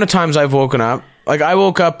the amount of times I've woken up. Like, I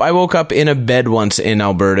woke up in a bed once in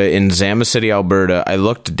Alberta, in Zama City, Alberta. I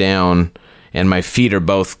looked down, and my feet are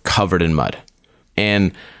both covered in mud.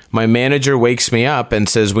 And my manager wakes me up and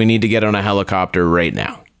says, "We need to get on a helicopter right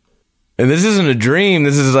now." And this isn't a dream.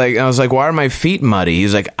 This is like, I was like, why are my feet muddy?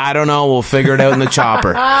 He's like, I don't know. We'll figure it out in the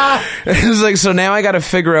chopper. It was like, so now I got to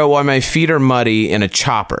figure out why my feet are muddy in a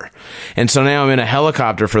chopper. And so now I'm in a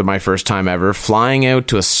helicopter for my first time ever, flying out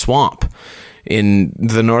to a swamp in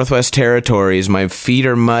the Northwest Territories. My feet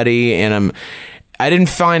are muddy, and I didn't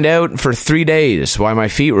find out for 3 days why my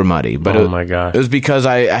feet were muddy. But oh my God. It was because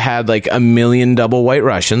I had like a million double White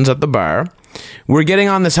Russians at the bar. we're getting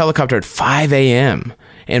on this helicopter at 5 a.m.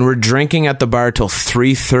 and we're drinking at the bar till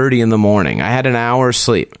 3:30 in the morning. I had an hour's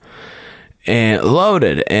sleep and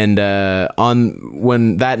loaded. And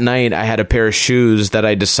when that night I had a pair of shoes that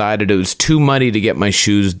I decided it was too muddy to get my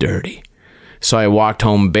shoes dirty. So I walked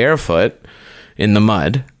home barefoot in the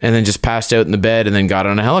mud and then just passed out in the bed and then got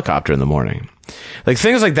on a helicopter in the morning. Like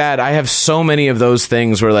things like that. I have so many of those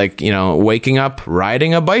things where, like, you know, waking up,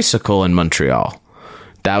 riding a bicycle in Montreal.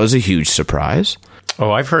 That was a huge surprise.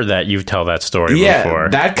 Oh, I've heard that. You tell that story before.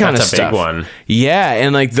 That kind of stuff. That's a big one. Yeah,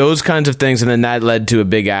 and like those kinds of things. And then that led to a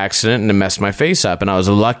big accident and it messed my face up. And I was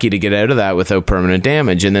lucky to get out of that without permanent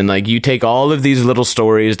damage. And then like you take all of these little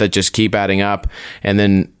stories that just keep adding up, and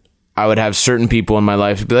then I would have certain people in my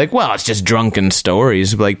life be like, well, it's just drunken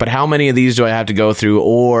stories. Like, but how many of these do I have to go through?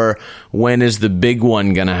 Or when is the big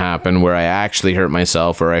one going to happen where I actually hurt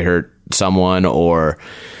myself or I hurt someone? Or,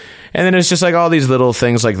 and then it's just like all these little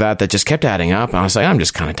things like that just kept adding up. And I was like, I'm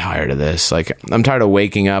just kind of tired of this. Like, I'm tired of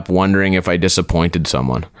waking up wondering if I disappointed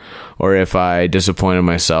someone or if I disappointed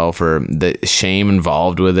myself or the shame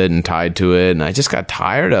involved with it and tied to it. And I just got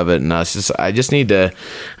tired of it. And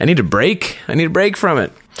I need to break. I need a break from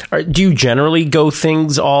it. Do you generally go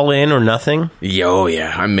things all in or nothing?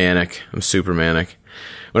 Yeah, I'm manic. I'm super manic.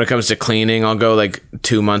 When it comes to cleaning, I'll go like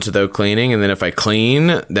 2 months without cleaning, and then if I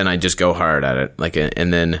clean, then I just go hard at it. Like,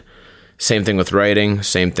 and then same thing with writing,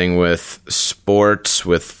 same thing with sports,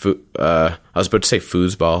 with I was about to say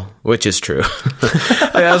foosball, which is true.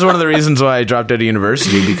 That was one of the reasons why I dropped out of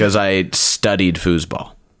university, because I studied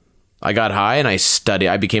foosball. I got high and I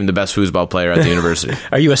became the best foosball player at the university.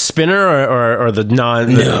 Are you a spinner or the no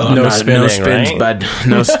spinning, no spins, right? Bud.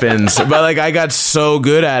 No spins. But like I got so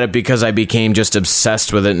good at it because I became just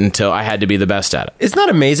obsessed with it until I had to be the best at it. Isn't that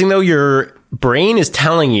amazing though? Your brain is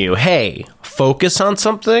telling you, hey, focus on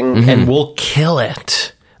something and we'll kill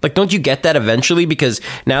it. Like, don't you get that eventually? Because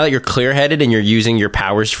now that you're clear-headed and you're using your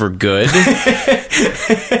powers for good.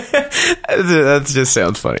 That just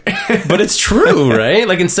sounds funny. But it's true, right?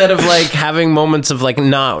 Like, instead of, like, having moments of, like,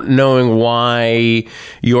 not knowing why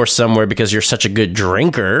you're somewhere because you're such a good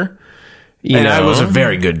drinker. I was a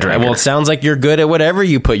very good drinker. Well, it sounds like you're good at whatever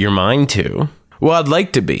you put your mind to. Well, I'd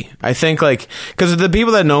like to be. I think, like, because the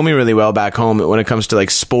people that know me really well back home, when it comes to, like,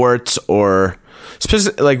 sports or...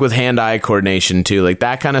 like with hand-eye coordination too, like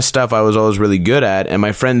that kind of stuff I was always really good at, and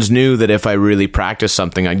my friends knew that if I really practiced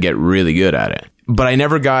something I'd get really good at it, but I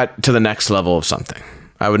never got to the next level of something.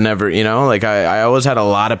 I would never, like I always had a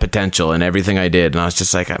lot of potential in everything I did, and I was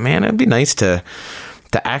just like, man, it'd be nice to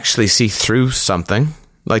actually see through something,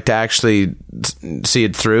 like to actually see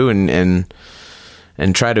it through and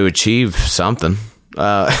try to achieve something.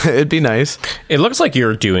 It'd be nice. It looks like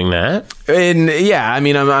you're doing that. And yeah, I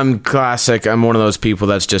mean, I'm classic. I'm one of those people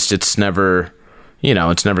that's just, it's never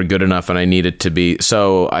good enough and I need it to be.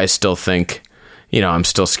 So I still think, I'm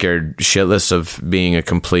still scared shitless of being a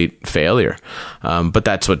complete failure. But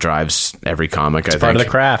that's what drives every comic, I think. It's part of the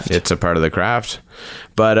craft. It's a part of the craft.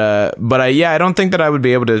 But I don't think that I would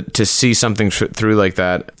be able to see something through like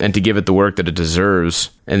that and to give it the work that it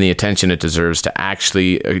deserves and the attention it deserves to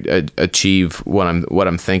actually achieve what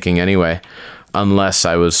I'm thinking anyway, unless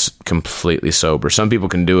I was completely sober. Some people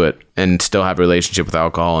can do it and still have a relationship with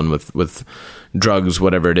alcohol and with drugs,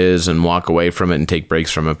 whatever it is, and walk away from it and take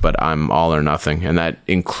breaks from it. But I'm all or nothing, and that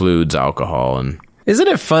includes alcohol. And isn't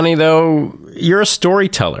it funny, though? You're a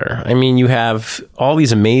storyteller. I mean, you have all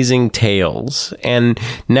these amazing tales, and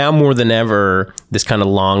now more than ever, this kind of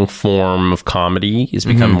long form of comedy has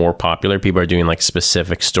become more popular. People are doing like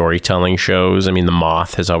specific storytelling shows. I mean, The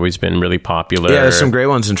Moth has always been really popular. Yeah, there's some great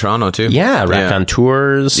ones in Toronto, too. Yeah,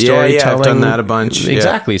 Raconteurs, storytelling. Yeah, I've done that a bunch.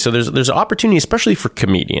 Exactly. So there's opportunity, especially for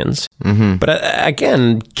comedians. But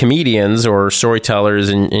again, comedians or storytellers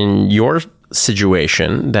in your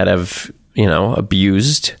situation that have...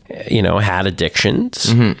 abused, had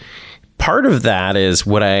addictions. Part of that is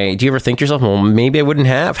do you ever think to yourself, well, maybe I wouldn't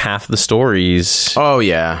have half the stories? Oh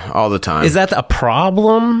yeah, all the time. Is that a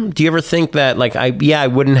problem? Do you ever think that I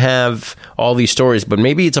wouldn't have all these stories, but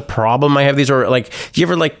maybe it's a problem I have these, or like, do you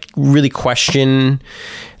ever like really question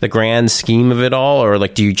the grand scheme of it all? Or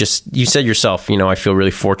like, you said yourself, I feel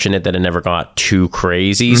really fortunate that it never got too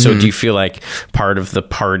crazy. So do you feel like part of the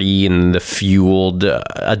party and the fueled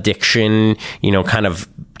addiction, kind of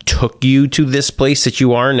took you to this place that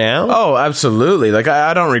you are now? Oh, absolutely. Like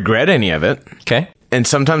I don't regret any of it. Okay. And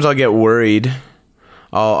sometimes I'll get worried.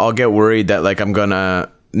 I'll get worried that like I'm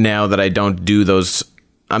gonna, now that I don't do those,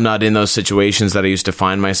 I'm not in those situations that I used to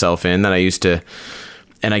find myself in,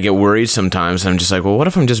 and I get worried sometimes. I'm just like, well, what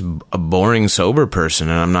if I'm just a boring sober person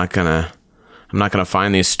and I'm not gonna I'm not going to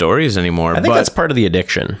find these stories anymore. I think that's part of the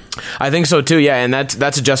addiction. I think so too. Yeah. And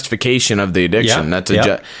that's a justification of the addiction.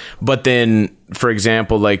 But then, for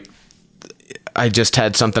example, like I just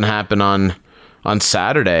had something happen on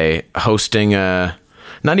Saturday hosting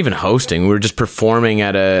not even hosting. We were just performing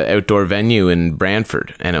at a outdoor venue in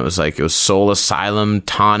Brantford, and it was Soul Asylum,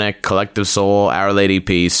 Tonic, Collective Soul, Our Lady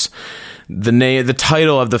Peace. The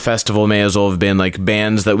title of the festival may as well have been like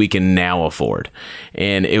bands that we can now afford,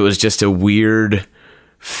 and it was just a weird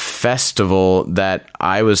festival that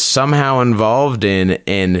I was somehow involved in,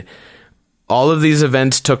 and all of these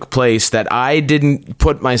events took place that I didn't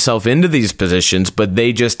put myself into these positions, but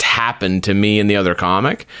they just happened to me and the other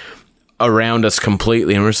comic around us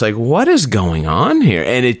completely. And we're just like, what is going on here?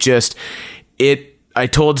 And I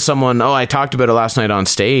told someone, I talked about it last night on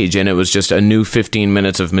stage, and it was just a new 15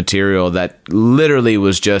 minutes of material that literally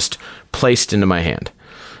was just placed into my hand.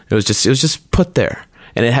 It was just put there.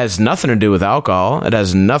 And it has nothing to do with alcohol. It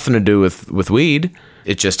has nothing to do with weed.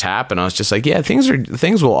 It just happened. I was just like, yeah, things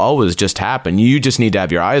will always just happen. You just need to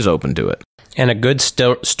have your eyes open to it. And a good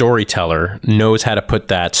storyteller knows how to put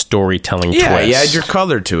that storytelling twist. Yeah, you add your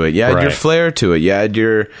color to it. You add your flair to it. You add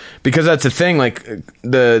because that's the thing. Like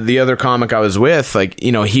the other comic I was with, like,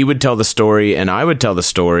 you know, he would tell the story and I would tell the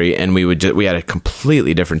story, and we had a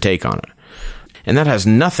completely different take on it. And that has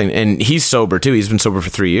nothing, and he's sober too. He's been sober for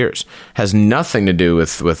 3 years. Has nothing to do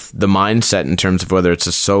with the mindset in terms of whether it's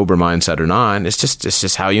a sober mindset or not. It's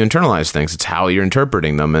just how you internalize things. It's how you're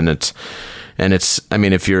interpreting them, and it's. I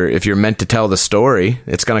mean, if you're meant to tell the story,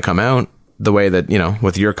 it's going to come out the way that, you know,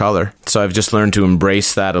 with your color. So I've just learned to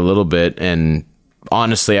embrace that a little bit. And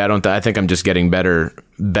honestly, I think I'm just getting better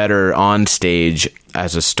on stage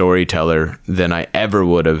as a storyteller than I ever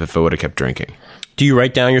would have if I would have kept drinking. Do you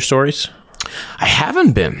write down your stories? I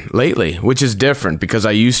haven't been lately, which is different because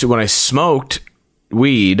I used to, when I smoked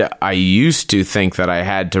weed, I used to think that I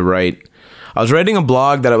had to write. I was writing a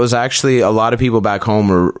blog that it was actually a lot of people back home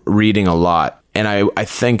were reading a lot. And I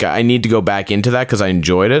think I need to go back into that because I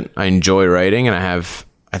enjoyed it. I enjoy writing, and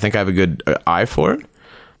I think I have a good eye for it.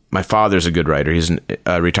 My father's a good writer. He's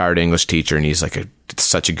a retired English teacher, and he's like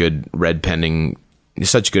such a good he's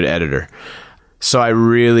such a good editor. So I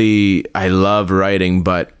love writing,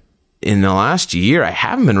 but in the last year, I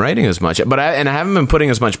haven't been writing as much, but I haven't been putting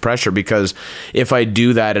as much pressure because if I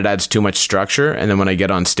do that, it adds too much structure. And then when I get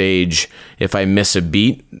on stage, if I miss a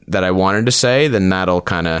beat that I wanted to say, then that'll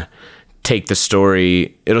kind of take the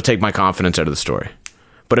story. It'll take my confidence out of the story.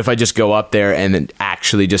 But if I just go up there and then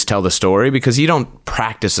actually just tell the story, because you don't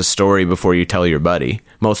practice a story before you tell your buddy.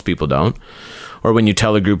 Most people don't. Or when you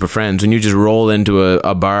tell a group of friends, when you just roll into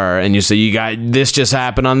a bar and you say, this just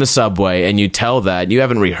happened on the subway, and you tell that, you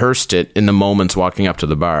haven't rehearsed it in the moments walking up to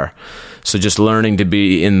the bar. So just learning to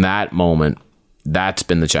be in that moment, that's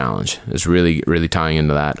been the challenge, is really, really tying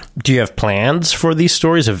into that. Do you have plans for these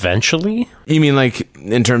stories eventually? You mean like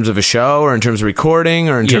in terms of a show or in terms of recording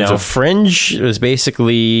or in terms of... Fringe is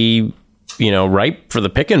basically, ripe for the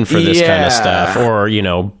picking for this kind of stuff. Or,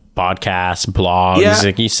 podcasts, blogs,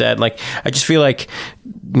 like you said. Like, I just feel like,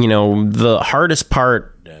 the hardest part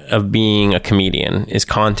of being a comedian is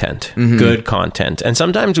content, good content. And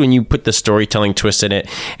sometimes when you put the storytelling twist in it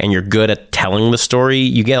and you're good at telling the story,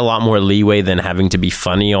 you get a lot more leeway than having to be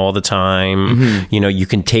funny all the time. You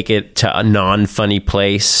can take it to a non-funny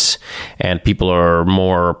place and people are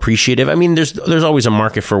more appreciative. I mean, there's always a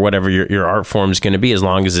market for whatever your art form is going to be as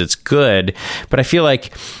long as it's good. But I feel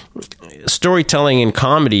like storytelling and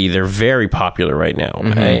comedy, they're very popular right now.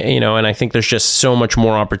 And I think there's just so much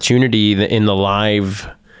more opportunity in the live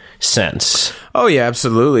sense. Oh yeah,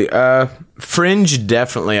 absolutely. Fringe,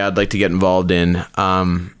 definitely I'd like to get involved in.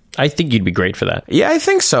 I think you'd be great for that. Yeah, I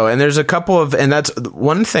think so. And there's a couple of, and that's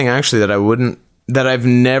one thing actually that I've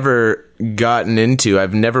never gotten into.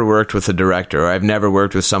 I've never worked with a director, or I've never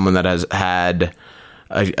worked with someone that has had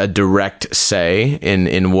a direct say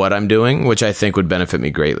in what I'm doing, which I think would benefit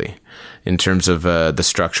me greatly in terms of the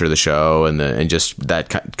structure of the show and just that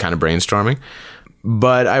kind of brainstorming.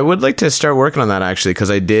 But I would like to start working on that actually,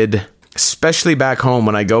 because I did, especially back home.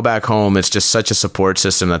 When I go back home, it's just such a support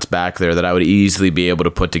system that's back there that I would easily be able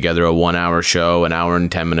to put together a 1 hour show, an hour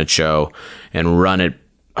and 10-minute show, and run it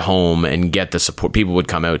home and get the support. People would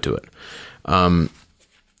come out to it. And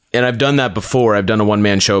I've done that before. I've done a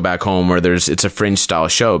one-man show back home where it's a Fringe style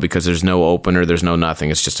show because there's no opener, there's no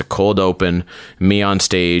nothing. It's just a cold open, me on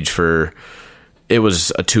stage for... It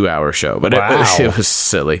was a 2-hour show, but it was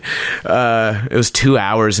silly. It was 2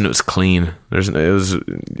 hours and it was clean.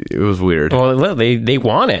 It was weird. Well, they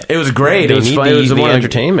want it. It was great. It was fun. It was the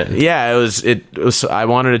entertainment. Yeah, it was. I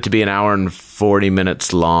wanted it to be an hour and 40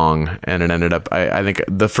 minutes long, and it ended up, I think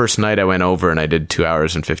the first night I went over and I did 2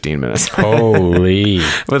 hours and 15 minutes. Holy.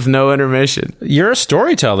 With no intermission. You're a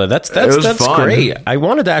storyteller. That's fun. great. I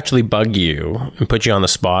wanted to actually bug you and put you on the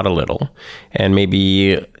spot a little, and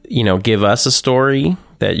maybe, give us a story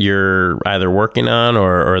that you're either working on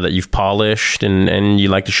or that you've polished and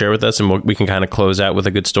you'd like to share with us, and we can kind of close out with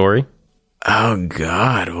a good story. Oh,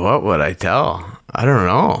 God. What would I tell? I don't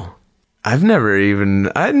know. I've never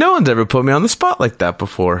no one's ever put me on the spot like that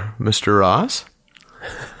before, Mr. Ross.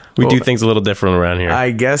 We do things a little different around here.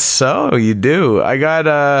 I guess so. You do. I got,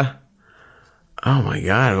 oh my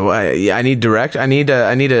God. I need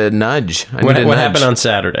a nudge. What happened on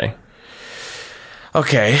Saturday?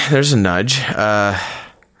 Okay. There's a nudge.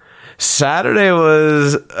 Saturday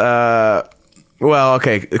was,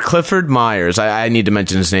 Clifford Myers. I need to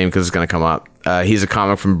mention his name because it's going to come up. He's a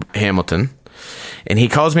comic from Hamilton. And he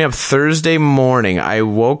calls me up Thursday morning. I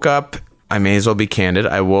woke up, I may as well be candid,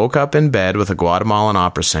 I woke up in bed with a Guatemalan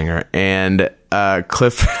opera singer. And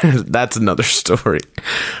Clifford, that's another story.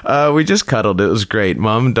 We just cuddled. It was great.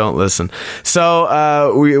 Mom, don't listen.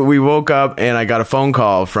 So we woke up and I got a phone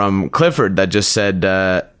call from Clifford that just said,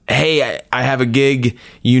 hey, I have a gig.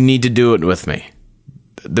 You need to do it with me.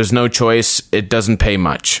 There's no choice. It doesn't pay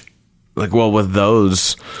much. Like, well, with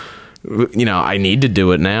those, I need to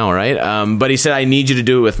do it now, right? But he said, I need you to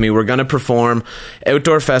do it with me. We're going to perform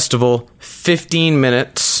outdoor festival, 15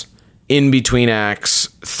 minutes in between acts,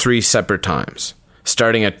 3 separate times,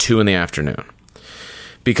 starting at 2 p.m.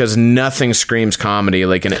 Because nothing screams comedy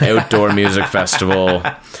like an outdoor music festival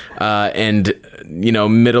and,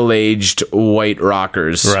 middle-aged white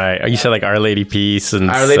rockers. Right. You said like Our Lady Peace and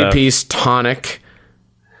Our Lady Peace, Tonic,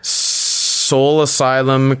 Soul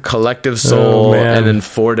Asylum, Collective Soul, and then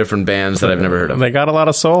 4 different bands that I've never heard of. They got a lot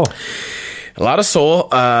of soul. A lot of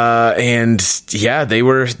soul. And yeah, they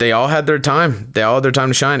all had their time. They all had their time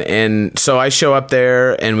to shine. And so I show up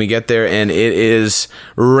there and we get there and it is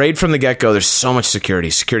right from the get-go. There's so much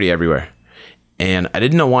security everywhere. And I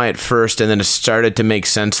didn't know why at first. And then it started to make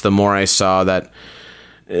sense the more I saw that.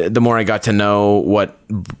 The more I got to know what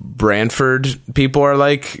Brantford people are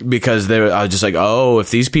like, because I was just like, oh, if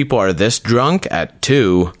these people are this drunk at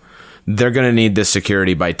 2, they're going to need this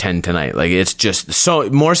security by 10 tonight. Like, it's just so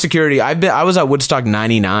more security. I was at Woodstock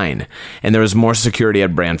 99 and there was more security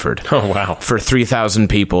at Brantford. Oh, wow. For 3,000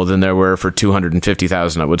 people than there were for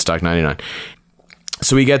 250,000 at Woodstock 99.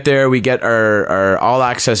 So we get there, we get our all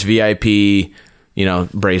access VIP,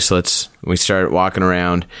 bracelets. We start walking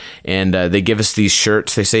around and they give us these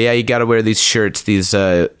shirts. They say, yeah, you got to wear these shirts.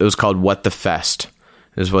 It was called What the Fest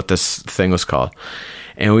is what this thing was called.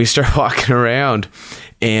 And we start walking around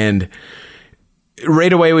and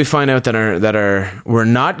right away we find out that we're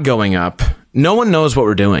not going up. No one knows what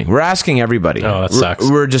we're doing. We're asking everybody. Oh, that sucks.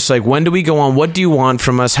 We're just like, when do we go on? What do you want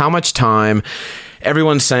from us? How much time?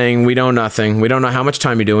 Everyone's saying, we know nothing. We don't know how much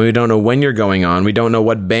time you're doing. We don't know when you're going on. We don't know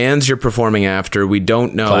what bands you're performing after. We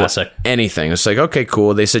don't know anything. It's like, okay,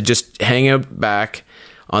 cool. They said, just hang out back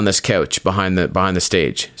on this couch behind the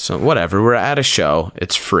stage. So whatever. We're at a show.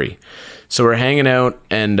 It's free. So we're hanging out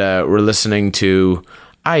and we're listening to,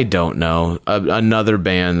 I don't know, another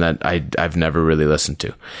band that I've never really listened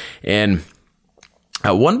to. And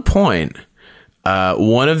at one point,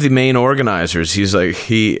 one of the main organizers, he's like,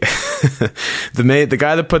 the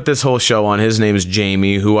guy that put this whole show on, his name is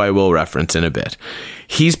Jamie, who I will reference in a bit.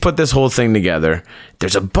 He's put this whole thing together.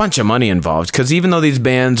 There's a bunch of money involved because even though these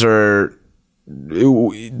bands you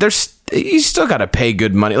still got to pay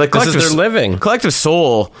good money. Like, this is their living. Collective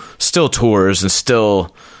Soul still tours and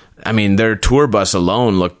still, their tour bus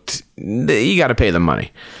alone you got to pay them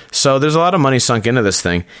money. So there's a lot of money sunk into this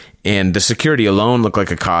thing, and the security alone looked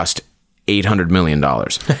like it cost $800 million.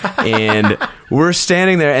 And we're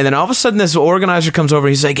standing there, and then all of a sudden this organizer comes over.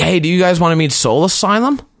 He's like, hey, do you guys want to meet Soul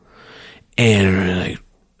Asylum? And we're like,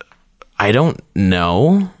 I don't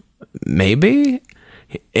know, maybe.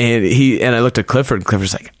 And I looked at Clifford, and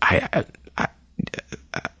Clifford's like, I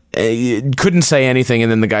couldn't say anything.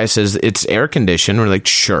 And then the guy says, it's air conditioned. We're like,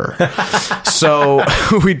 sure. So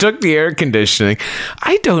we took the air conditioning.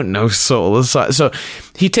 I don't know Soul Asylum. So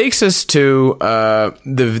he takes us to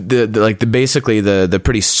basically the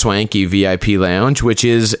pretty swanky VIP lounge, which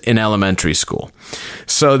is an elementary school.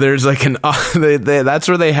 So there's like that's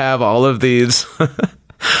where they have all of these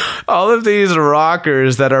all of these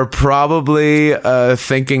rockers that are probably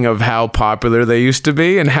thinking of how popular they used to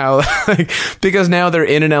be and how, because now they're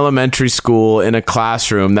in an elementary school in a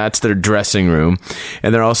classroom. That's their dressing room.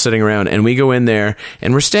 And they're all sitting around. And we go in there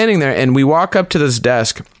and we're standing there and we walk up to this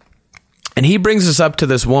desk. And he brings us up to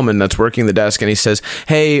this woman that's working the desk, and he says,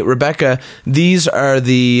 "Hey, Rebecca, these are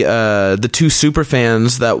the two super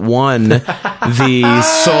fans that won the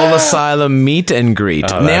Soul Asylum meet and greet.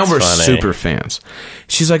 Now we're super fans."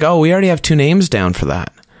 She's like, "Oh, we already have 2 names down for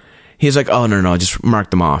that." He's like, "Oh, no, just mark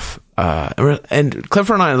them off." And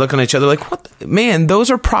Clifford and I are looking at each other like, "What? Man, those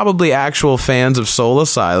are probably actual fans of Soul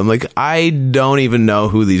Asylum. Like, I don't even know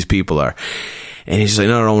who these people are." And he's like,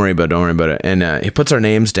 "No, don't worry about it. And he puts our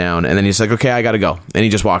names down, and then he's like, "Okay, I gotta go." And he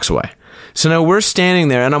just walks away. So now we're standing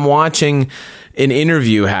there, and I'm watching an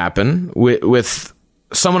interview happen with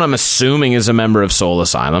someone I'm assuming is a member of Soul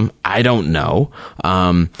Asylum. I don't know.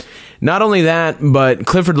 Not only that, but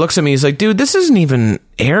Clifford looks at me, he's like, "Dude, this isn't even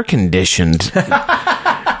air conditioned."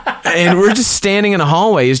 And we're just standing in a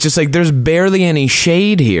hallway. It's just like, there's barely any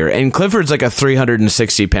shade here. And Clifford's like a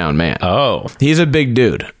 360-pound man. Oh. He's a big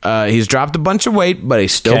dude. He's dropped a bunch of weight, but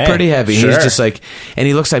he's still pretty heavy. Sure. He's just like, and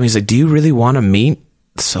he looks at me, he's like, "Do you really want to meet?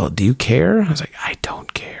 So do you care?" I was like, "I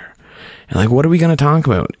don't care." And like, "What are we going to talk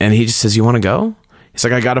about?" And he just says, "You want to go?" He's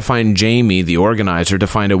like, "I got to find Jamie, the organizer, to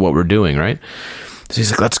find out what we're doing, right?" So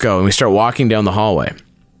he's like, "Let's go." And we start walking down the hallway.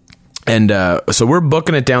 And so we're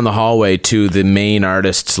booking it down the hallway to the main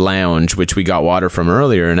artist's lounge, which we got water from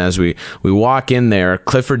earlier. And as we walk in there,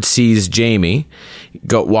 Clifford sees Jamie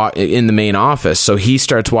walk in the main office. So he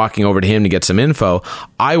starts walking over to him to get some info.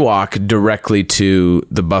 I walk directly to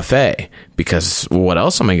the buffet because what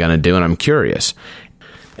else am I going to do? And I'm curious.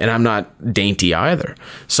 And I'm not dainty either.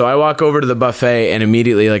 So I walk over to the buffet and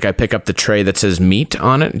immediately, like, I pick up the tray that says meat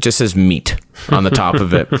on it. It just says meat on the top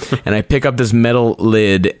of it. And I pick up this metal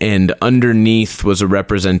lid, and underneath was a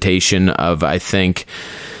representation of, I think,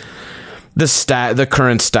 the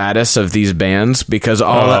current status of these bands, because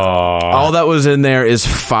all that was in there is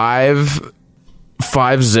five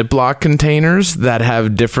Ziploc containers that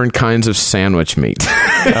have different kinds of sandwich meat.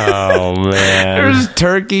 Oh, man. There's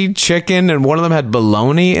turkey, chicken, and one of them had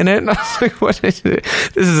bologna in it. And I was like, "What is it?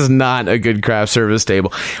 This is not a good craft service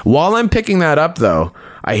table." While I'm picking that up, though,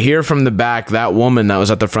 I hear from the back that woman that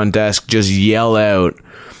was at the front desk just yell out.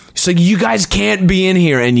 She's like, "You guys can't be in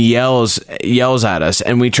here," and yells at us.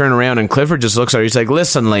 And we turn around, and Clifford just looks at her. He's like,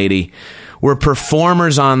 "Listen, lady, we're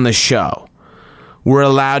performers on the show. We're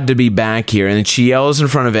allowed to be back here." And she yells in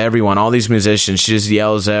front of everyone, all these musicians. She just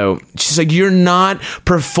yells out. She's like, "You're not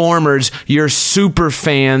performers. You're super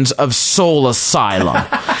fans of Soul Asylum."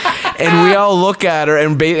 And we all look at her,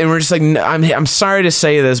 and we're just like, I'm sorry to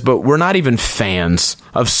say this, but we're not even fans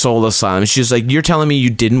of Soul Asylum. She's like, "You're telling me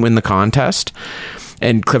you didn't win the contest?"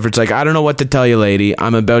 And Clifford's like, "I don't know what to tell you, lady.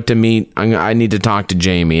 I'm about to meet, I need to talk to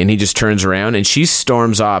Jamie." And he just turns around, and she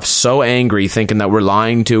storms off so angry, thinking that we're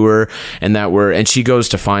lying to her, and she goes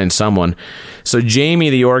to find someone. So Jamie,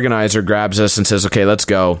 the organizer, grabs us and says, "Okay, let's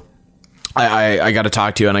go. I got to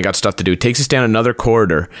talk to you, and I got stuff to do." Takes us down another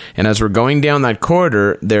corridor. And as we're going down that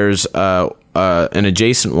corridor, there's an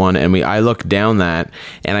adjacent one, and I look down that,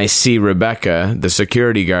 and I see Rebecca, the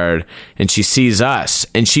security guard, and she sees us,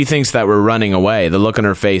 and she thinks that we're running away. The look on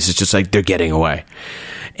her face is just like, they're getting away.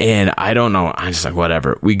 And I don't know. I'm just like,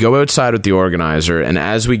 whatever. We go outside with the organizer, and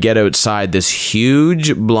as we get outside, this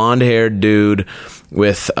huge blonde-haired dude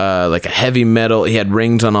with like a heavy metal, he had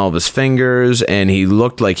rings on all of his fingers, and he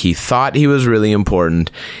looked like he thought he was really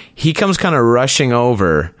important. He comes kind of rushing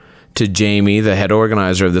over to Jamie, the head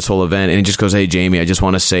organizer of this whole event, and he just goes, "Hey, Jamie, I just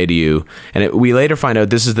want to say to you," and we later find out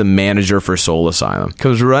this is the manager for Soul Asylum,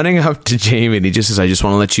 comes running up to Jamie, and he just says, "I just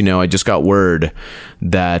want to let you know, I just got word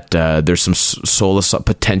that there's some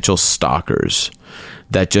potential stalkers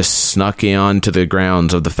that just snuck onto the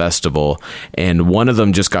grounds of the festival, and one of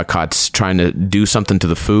them just got caught trying to do something to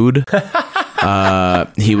the food."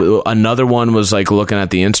 Another one was like looking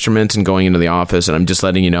at the instruments and going into the office, and I'm just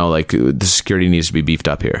letting you know, like, the security needs to be beefed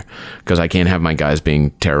up here because I can't have my guys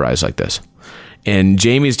being terrorized like this. And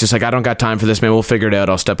Jamie's just like, "I don't got time for this, man. We'll figure it out.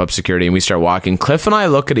 I'll step up security." And we start walking. Cliff and I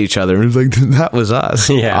look at each other and like, that was us.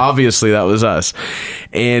 Yeah. Obviously, that was us.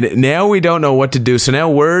 And now we don't know what to do. So now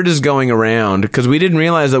word is going around because we didn't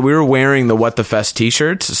realize that we were wearing the What the Fest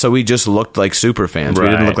t-shirts. So we just looked like super fans. Right.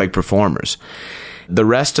 We didn't look like performers. The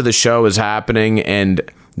rest of the show is happening, and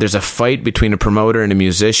there's a fight between a promoter and a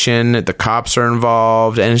musician. The cops are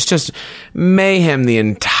involved, and it's just mayhem the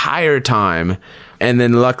entire time. And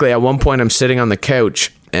then luckily at one point I'm sitting on the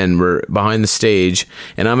couch, and we're behind the stage,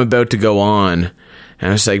 and I'm about to go on. And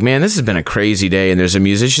I was like, "Man, this has been a crazy day." And there's a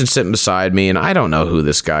musician sitting beside me, and I don't know who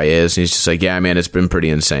this guy is. And he's just like, "Yeah, man, it's been pretty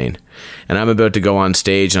insane." And I'm about to go on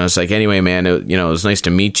stage, and I was like, "Anyway, man, it was nice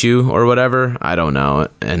to meet you," or whatever. I don't know.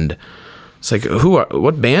 And It's like,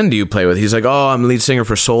 what band do you play with? He's like, oh, I'm lead singer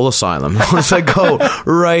for Soul Asylum. I was like, oh,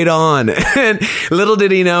 right on. And little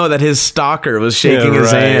did he know that his stalker was shaking his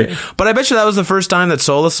hand. But I bet you that was the first time that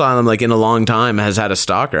Soul Asylum, like in a long time, has had a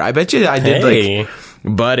stalker. I bet you I did like...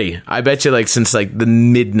 Buddy, I bet you like since like the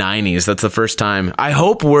mid 90s, that's the first time. I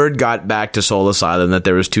hope word got back to Soul Asylum that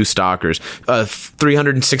there was two stalkers, a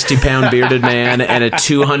 360-pound bearded man and a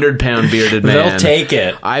 200-pound bearded man. They'll take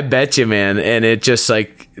it. I bet you, man. And it just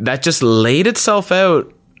like, that just laid itself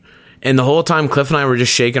out. And the whole time Cliff and I were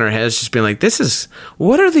just shaking our heads, just being like,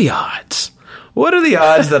 what are the odds? What are the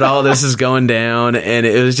odds that all this is going down? And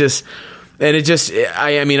it was just... And it just,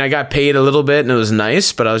 I mean, I got paid a little bit and it was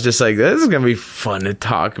nice, but I was just like, this is going to be fun to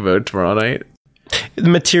talk about tomorrow night. The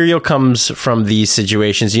material comes from these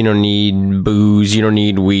situations. You don't need booze. You don't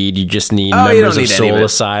need weed. You just need members of Soul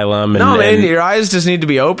Asylum. And your eyes just need to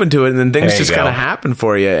be open to it, and then things just kind of happen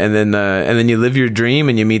for you. And then you live your dream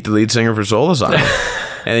and you meet the lead singer for Soul Asylum.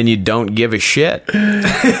 And then you don't give a shit.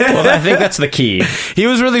 Well, I think that's the key. He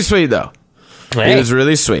was really sweet, though. He was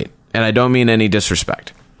really sweet. And I don't mean any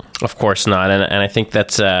disrespect. Of course not. And I think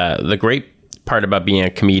that's the great part about being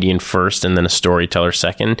a comedian first and then a storyteller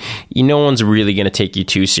second. No one's really going to take you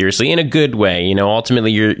too seriously in a good way.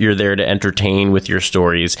 Ultimately you're there to entertain with your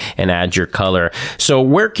stories and add your color. So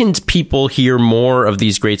where can people hear more of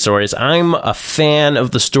these great stories? I'm a fan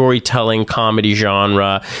of the storytelling comedy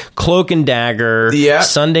genre. Cloak and Dagger. Yeah.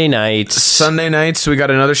 Sunday nights. We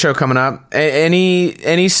got another show coming up.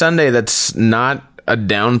 Any Sunday that's not a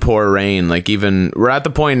downpour rain, like even we're at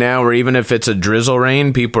the point now where even if it's a drizzle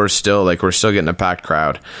rain, people are still like, we're still getting a packed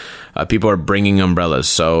crowd. People are bringing umbrellas.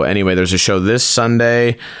 So anyway, there's a show this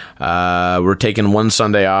Sunday. We're taking one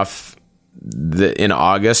Sunday off in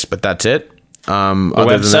August, but that's it. The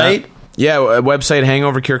website? Website,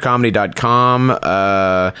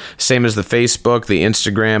 hangovercurecomedy.com. Same as the Facebook, the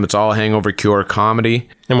Instagram. It's all Hangover Cure Comedy.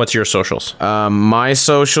 And what's your socials? My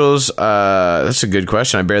socials, that's a good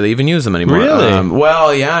question. I barely even use them anymore.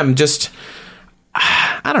 Really? I'm just...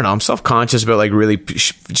 I don't know. I'm self-conscious about like really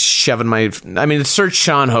shoving search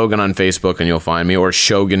Sean Hogan on Facebook and you'll find me, or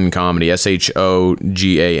Shogun Comedy,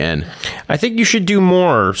 SHOGAN. I think you should do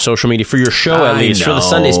more social media for your show, at least for the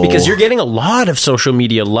Sundays, because you're getting a lot of social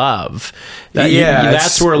media love.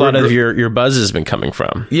 That's where a lot of your buzz has been coming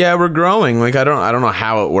from. Yeah, we're growing. Like I don't know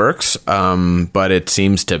how it works, but it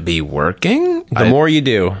seems to be working. The more you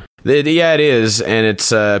do. It is, and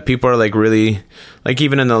it's people are like really like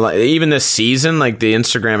even this season, like the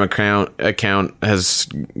Instagram account has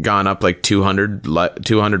gone up like 200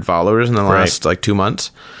 followers in the last like 2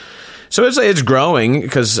 months. So it's growing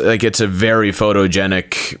because like it's a very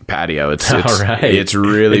photogenic patio. It's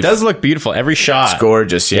really, it does look beautiful. Every shot, it's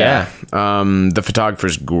gorgeous. Yeah. The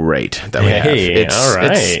photographer's great that we have.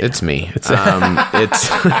 It's me. It's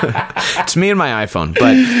me and my iPhone,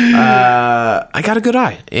 but I got a good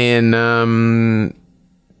eye. And I'm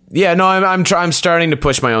starting to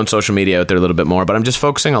push my own social media out there a little bit more, but I'm just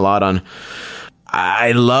focusing a lot on.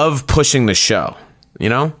 I love pushing the show.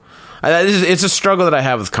 It's a struggle that I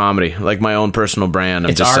have with comedy, like my own personal brand.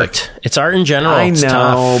 It's just art. It's art in general. I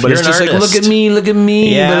know, but it's just like, look at me.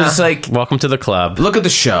 Yeah. But it's like, welcome to the club. Look at the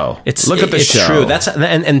show. It's true. That's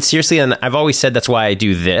and seriously, and I've always said that's why I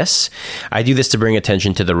do this. I do this to bring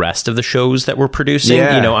attention to the rest of the shows that we're producing.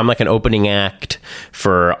 Yeah. I'm like an opening act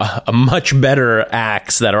for a much better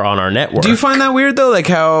acts that are on our network. Do you find that weird though? Like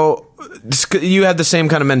how you have the same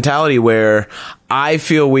kind of mentality where I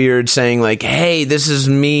feel weird saying like, hey, this is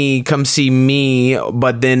me, come see me.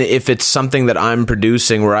 But then if it's something that I'm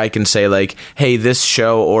producing where I can say like, hey, this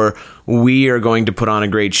show or we are going to put on a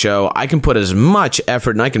great show, I can put as much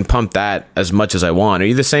effort and I can pump that as much as I want. Are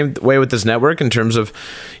you the same way with this network in terms of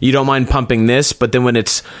you don't mind pumping this, but then when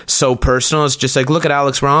it's so personal, it's just like, look at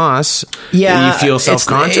Alex Ross. Yeah. You feel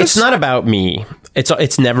self-conscious? It's not about me.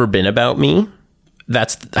 It's never been about me.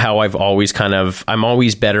 That's how I've always I'm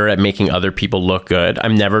always better at making other people look good.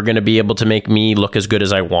 I'm never going to be able to make me look as good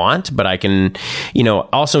as I want, but I can,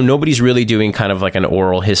 also nobody's really doing kind of like an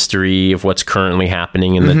oral history of what's currently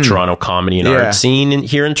happening in the Toronto comedy and art scene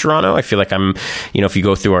here in Toronto. I feel like I'm, if you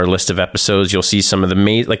go through our list of episodes, you'll see some of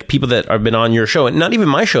the like people that have been on your show, and not even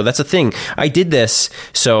my show. That's the thing. I did this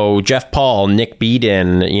so Jeff Paul, Nick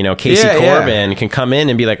Beaton, Casey Corbin can come in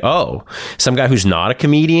and be like, oh, some guy who's not a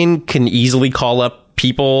comedian can easily call up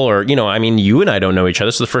people, or you and I don't know each other.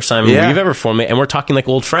 So the first time we've ever formed it, and we're talking like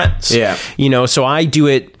old friends. Yeah, so I do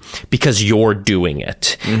it because you're doing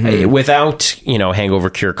it. Without Hangover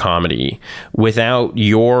Cure Comedy, without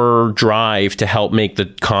your drive to help make the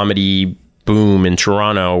comedy boom in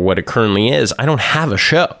Toronto what it currently is, I don't have a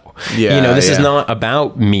show. Yeah, This is yeah. not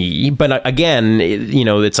about me. But again,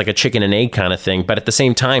 it's like a chicken and egg kind of thing. But at the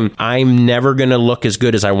same time, I'm never going to look as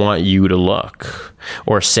good as I want you to look,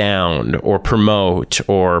 or sound, or promote,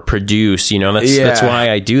 or produce. That's why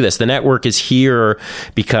I do this. The network is here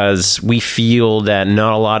because we feel that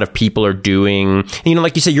not a lot of people are doing,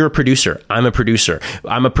 like you said, you're a producer. I'm a producer.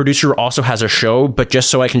 I'm a producer who also has a show, but just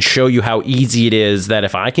so I can show you how easy it is that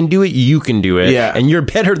if I can do it, you can do it. Yeah. And you're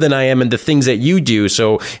better than I am in the things that you do.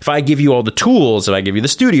 So if I give you all the tools, if I give you the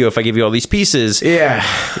studio, if I give you all these pieces,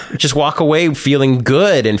 just walk away feeling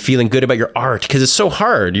good and feeling good about your art, because it's so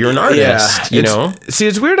hard. You're an artist, See,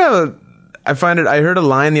 it's weird how I find it. I heard a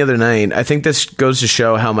line the other night. I think this goes to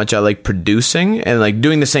show how much I like producing and like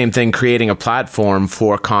doing the same thing, creating a platform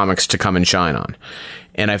for comics to come and shine on.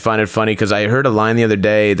 And I find it funny because I heard a line the other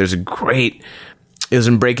day. It was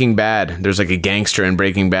in Breaking Bad. There's like a gangster in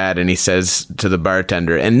Breaking Bad, and he says to the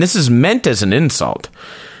bartender, and this is meant as an insult.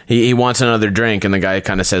 He wants another drink, and the guy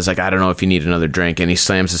kind of says, like, I don't know if you need another drink. And he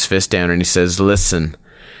slams his fist down and he says, listen,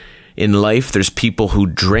 in life, there's people who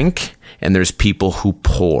drink and there's people who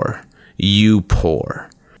pour. You pour.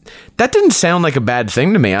 That didn't sound like a bad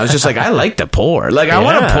thing to me. I was just like, I like to pour. Like, I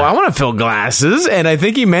want to pour. I want to fill glasses. And I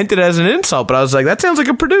think he meant it as an insult, but I was like, that sounds like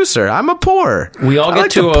a producer. I'm a pour. We all get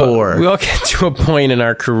to a point in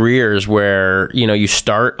our careers where, you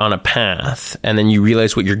start on a path and then you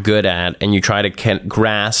realize what you're good at and you try to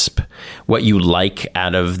grasp what you like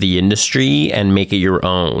out of the industry and make it your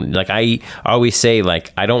own. Like I always say,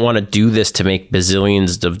 like, I don't want to do this to make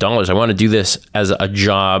bazillions of dollars. I want to do this as a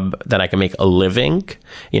job that I can make a living.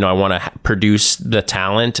 I want to produce the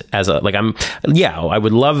talent I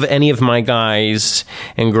would love any of my guys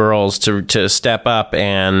and girls to step up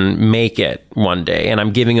and make it one day. And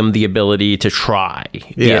I'm giving them the ability to try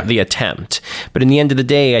the attempt. But in the end of the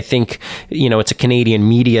day, I think, it's a Canadian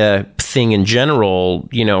media thing in general.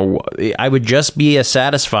 I would just be as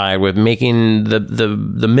satisfied with making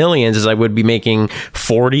the millions as I would be making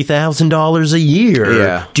 $40,000 a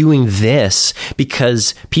year doing this,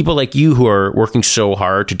 because people like you who are working so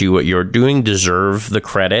hard to do what you're doing deserve the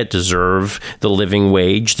credit, deserve the living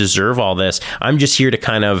wage, deserve all this. I'm just here to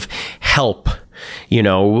kind of help,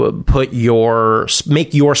 make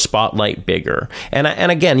your spotlight bigger.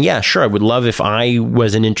 And again, sure, I would love if I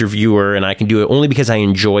was an interviewer and I can do it only because I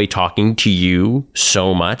enjoy talking to you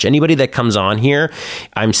so much. Anybody that comes on here,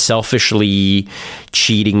 I'm selfishly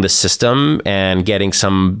cheating the system and getting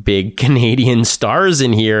some big Canadian stars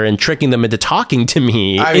in here and tricking them into talking to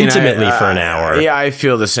me intimately for an hour. Yeah, I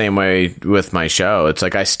feel the same way with my show. It's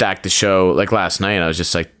like I stacked the show. Like last night, I was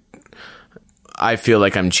just like, I feel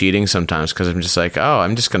like I'm cheating sometimes because I'm just like,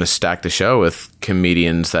 I'm just going to stack the show with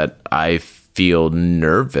comedians that I feel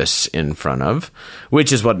nervous in front of,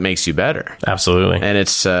 which is what makes you better. Absolutely. And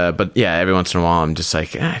it's, but yeah, every once in a while I'm just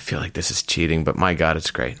like, I feel like this is cheating, but my God, it's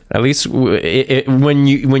great. At least when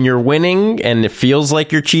you're winning and it feels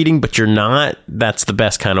like you're cheating, but you're not, that's the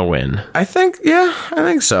best kind of win. I think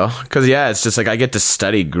so. Because it's just like I get to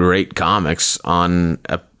study great comics on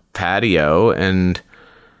a patio and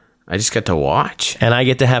I just get to watch. And I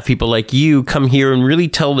get to have people like you come here and really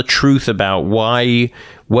tell the truth about why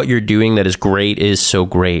what you're doing that is great is so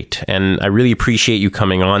great. And I really appreciate you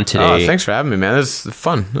coming on today. Oh, thanks for having me, man. It was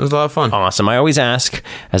fun. It was a lot of fun. Awesome. I always ask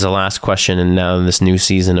as a last question, and now in this new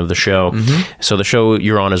season of the show. Mm-hmm. So the show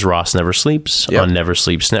you're on is Ross Never Sleeps on Never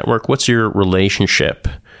Sleeps Network. What's your relationship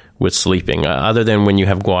with sleeping, other than when you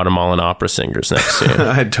have Guatemalan opera singers next to you?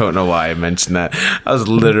 I don't know why I mentioned that. I was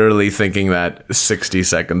literally thinking that 60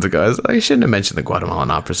 seconds ago. I shouldn't have mentioned the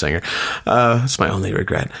Guatemalan opera singer. It's my only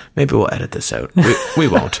regret. Maybe we'll edit this out. We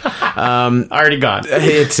won't. Already got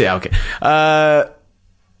it. Okay.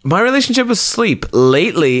 My relationship with sleep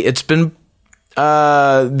lately, it's been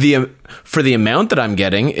for the amount that I'm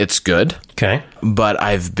getting, it's good. Okay. But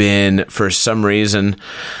I've been, for some reason,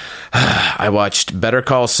 I watched Better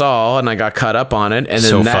Call Saul and I got caught up on it. And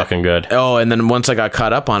then fucking good. Oh, and then once I got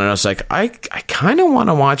caught up on it, I was like, I kind of want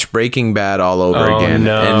to watch Breaking Bad all over again.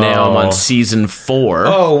 No. And now I'm on season 4.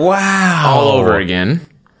 Oh, wow. All over again.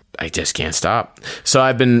 I just can't stop. So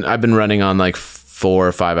I've been running on like 4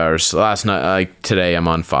 or 5 hours. Last night, like today, I'm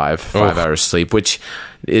on 5 hours sleep, which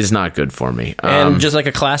is not good for me. And just like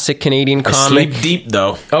a classic Canadian comic. I sleep deep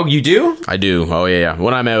though. Oh, you do? I do. Oh yeah.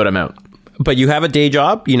 When I'm out, I'm out. But you have a day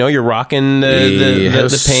job, you're rocking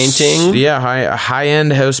the painting. Yeah,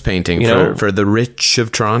 high-end house painting for the rich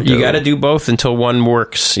of Toronto. You got to do both until one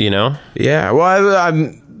works, Yeah, well,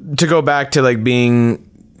 I'm to go back to like being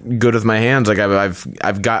good with my hands. Like I've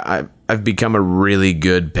I've become a really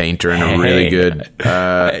good painter and a really good.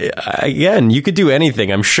 Again, you could do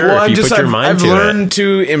anything. I'm sure if you put your mind to it. I've learned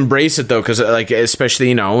to embrace it though, because like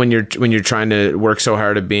especially when you're trying to work so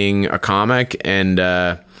hard at being a comic and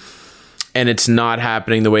it's not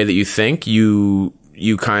happening the way that you think, you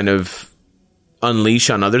kind of unleash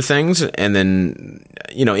on other things. And then,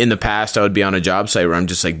 in the past I would be on a job site where I'm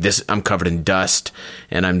just like this, I'm covered in dust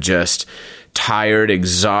and I'm just tired,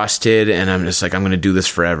 exhausted. And I'm just like, I'm going to do this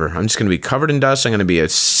forever. I'm just going to be covered in dust. I'm going to be a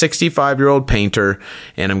 65-year-old painter.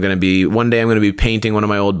 And one day I'm going to be painting one of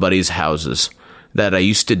my old buddies' houses that I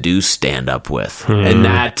used to do stand up with. And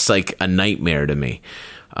that's like a nightmare to me.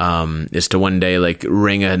 Is to one day like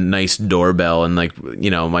ring a nice doorbell and like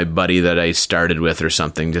my buddy that I started with or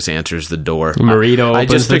something just answers the door. Marito I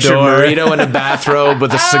just pictured Marito in a bathrobe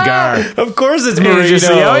with a cigar. Of course it's Marito.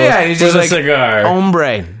 He's just like, cigar.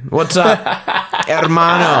 Hombre, what's up,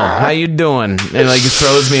 hermano? How you doing? And like he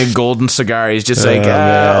throws me a golden cigar. He's just like,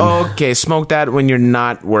 okay, smoke that when you're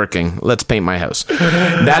not working. Let's paint my house.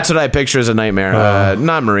 That's what I picture as a nightmare.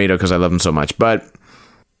 Not Marito because I love him so much, but.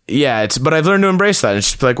 Yeah, but I've learned to embrace that.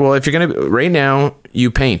 It's just like, well, if you're going to, right now,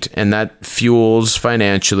 you paint, and that fuels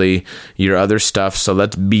financially your other stuff. So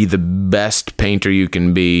let's be the best painter you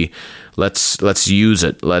can be. Let's use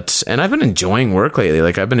it. And I've been enjoying work lately.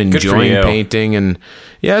 Like I've been enjoying painting, and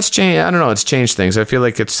yeah, it's changed. I don't know. It's changed things. I feel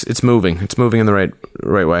like it's moving. It's moving in the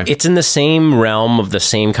right way. It's in the same realm of the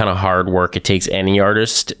same kind of hard work it takes any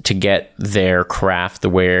artist to get their craft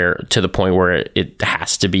to the point where it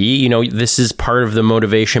has to be. This is part of the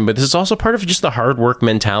motivation, but this is also part of just the hard work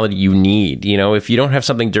mentality you need. If you don't have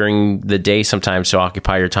something during the day sometimes to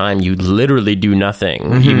occupy your time, you literally do nothing.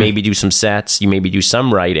 Mm-hmm. You maybe do some sets, you maybe do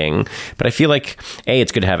some writing. But I feel like,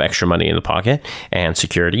 it's good to have extra money in the pocket and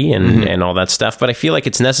security and all that stuff. But I feel like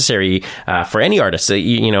it's necessary for any artist.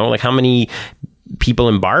 Like how many people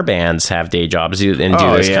in bar bands have day jobs and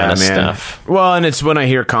do this kind of stuff? Well, and it's when I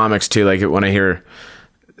hear comics too, like when I hear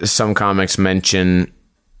some comics mention,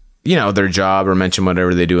 their job or mention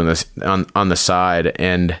whatever they do on the side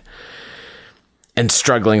and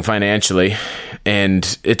struggling financially.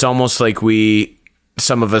 And it's almost like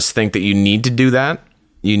some of us think that you need to do that.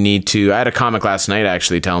 I had a comic last night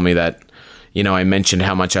actually tell me that, I mentioned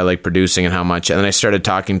how much I like producing and then I started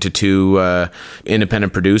talking to two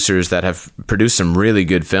independent producers that have produced some really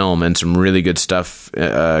good film and some really good stuff,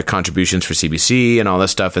 contributions for CBC and all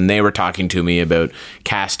this stuff. And they were talking to me about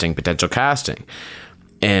potential casting.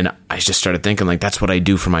 And I just started thinking like, that's what I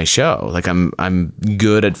do for my show. Like I'm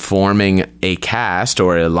good at forming a cast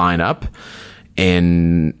or a lineup,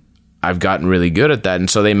 and I've gotten really good at that. And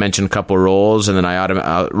so they mentioned a couple roles, and then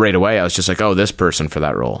right away I was just like, oh, this person for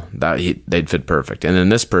that role, they'd fit perfect. And then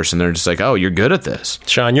this person, they're just like, oh, you're good at this.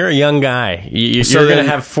 Sean, you're a young guy. You're going to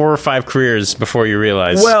have 4 or 5 careers before you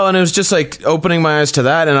realize. Well, and it was just like opening my eyes to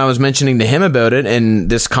that. And I was mentioning to him about it. And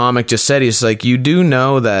this comic just said, he's like, you do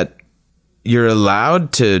know that you're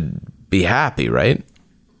allowed to be happy, right?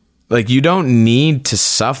 Like you don't need to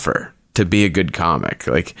suffer to be a good comic.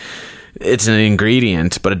 Like, it's an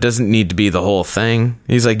ingredient, but it doesn't need to be the whole thing.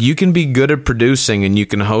 He's like, you can be good at producing and you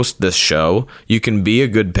can host this show. You can be a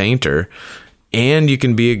good painter and you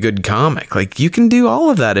can be a good comic. Like you can do all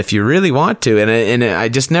of that if you really want to. And I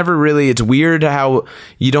just never really, it's weird how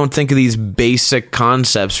you don't think of these basic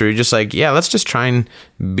concepts where you're just like, yeah, let's just try and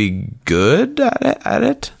be good at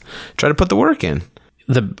it. Try to put the work in.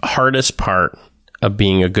 The hardest part of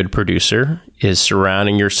being a good producer is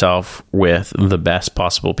surrounding yourself with the best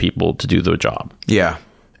possible people to do the job. Yeah.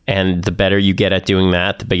 And the better you get at doing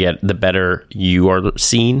that, the better you are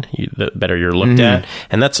seen, the better you're looked at.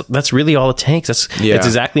 And that's really all it takes. That's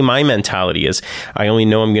exactly my mentality is I only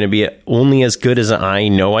know I'm going to be only as good as I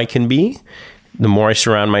know I can be. The more I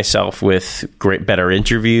surround myself with better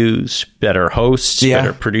interviews, better hosts,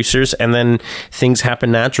 better producers, and then things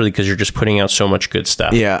happen naturally because you're just putting out so much good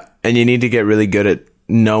stuff. Yeah. And you need to get really good at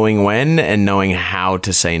knowing when and knowing how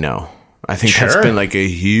to say no. I think that's been like a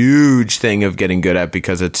huge thing of getting good at,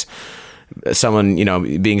 because it's someone,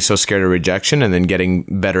 being so scared of rejection and then getting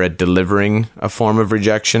better at delivering a form of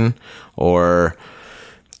rejection, or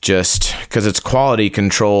just because it's quality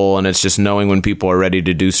control and it's just knowing when people are ready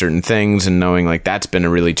to do certain things, and knowing like that's been a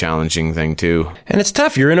really challenging thing too. And it's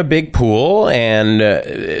tough. You're in a big pool, and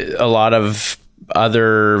a lot of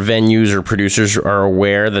other venues or producers are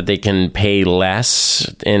aware that they can pay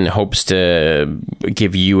less in hopes to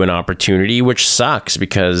give you an opportunity, which sucks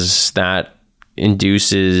because that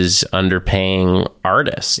induces underpaying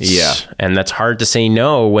artists. Yeah. And that's hard to say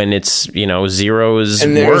no when it's, zero's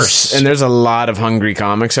and worse. And there's a lot of hungry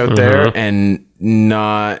comics out there, and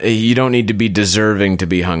you don't need to be deserving to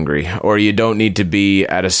be hungry, or you don't need to be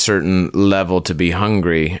at a certain level to be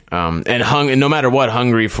hungry. And no matter what,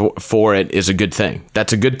 hungry for it is a good thing.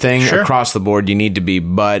 That's a good thing across the board. You need to be,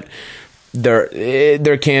 but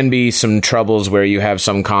there can be some troubles where you have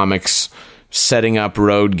some comics setting up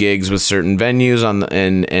road gigs with certain venues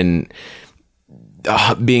and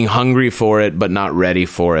being hungry for it but not ready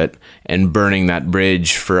for it, and burning that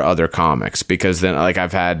bridge for other comics. Because then, like,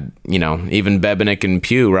 I've had, even Bebenick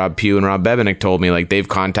and Rob Pugh and Rob Bebenick told me, like, they've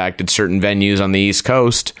contacted certain venues on the East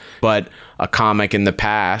Coast, but a comic in the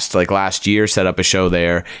past, like last year, set up a show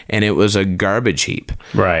there and it was a garbage heap.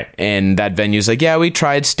 Right. And that venue's like, yeah, we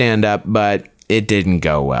tried stand up, but it didn't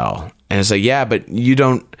go well. And it's like, yeah, but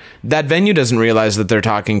that venue doesn't realize that they're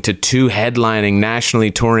talking to two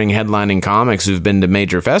nationally touring headlining comics who've been to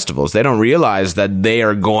major festivals. They don't realize that they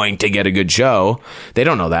are going to get a good show. They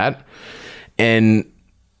don't know that. And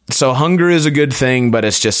so hunger is a good thing, but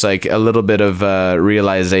it's just like a little bit of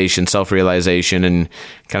self-realization, and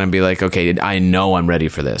kind of be like, okay, I know I'm ready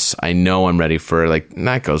for this. I know I'm ready for, like,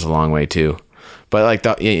 that goes a long way too. But,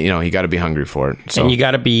 like, you got to be hungry for it. So. And you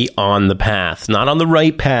got to be on the path, not on the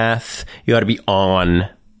right path. You got to be on.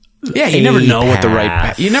 Yeah, you never know what the right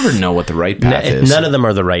path. You never know what the right path is. None of them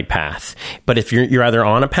are the right path. But if you're either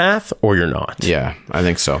on a path or you're not. Yeah, I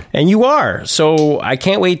think so. And you are. So I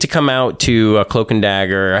can't wait to come out to a Cloak and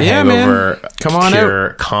Dagger Hangover Come on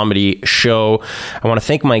Pure out. Comedy show. I want to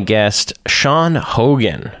thank my guest, Sean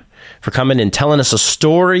Hogan, for coming and telling us a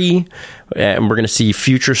story. And we're going to see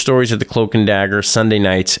future stories at the Cloak and Dagger Sunday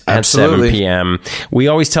nights at 7 p.m. We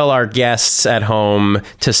always tell our guests at home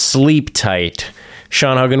to sleep tight.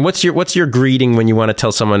 Sean Hogan, what's your greeting when you want to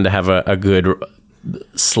tell someone to have a good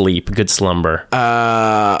sleep, good slumber?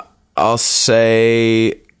 I'll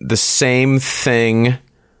say the same thing.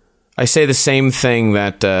 I say the same thing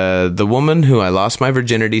that the woman who I lost my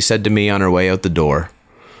virginity said to me on her way out the door.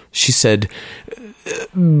 She said,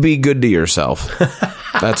 "Be good to yourself."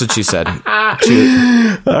 That's what she said.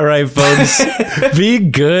 All right, folks. Be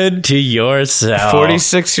good to yourself.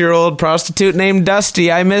 46-year-old prostitute named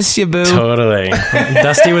Dusty. I miss you, boo. Totally.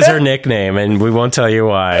 Dusty was her nickname, and we won't tell you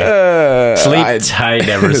why. Sleep tight,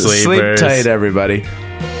 Never Sleepers. Sleep tight, everybody.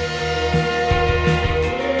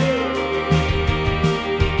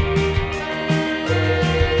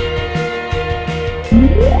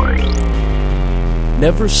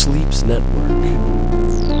 Never Sleeps Network.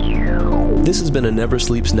 This has been a Never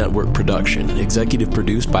Sleeps Network production, executive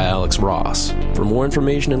produced by Alex Ross. For more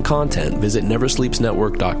information and content, visit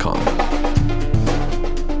neversleepsnetwork.com.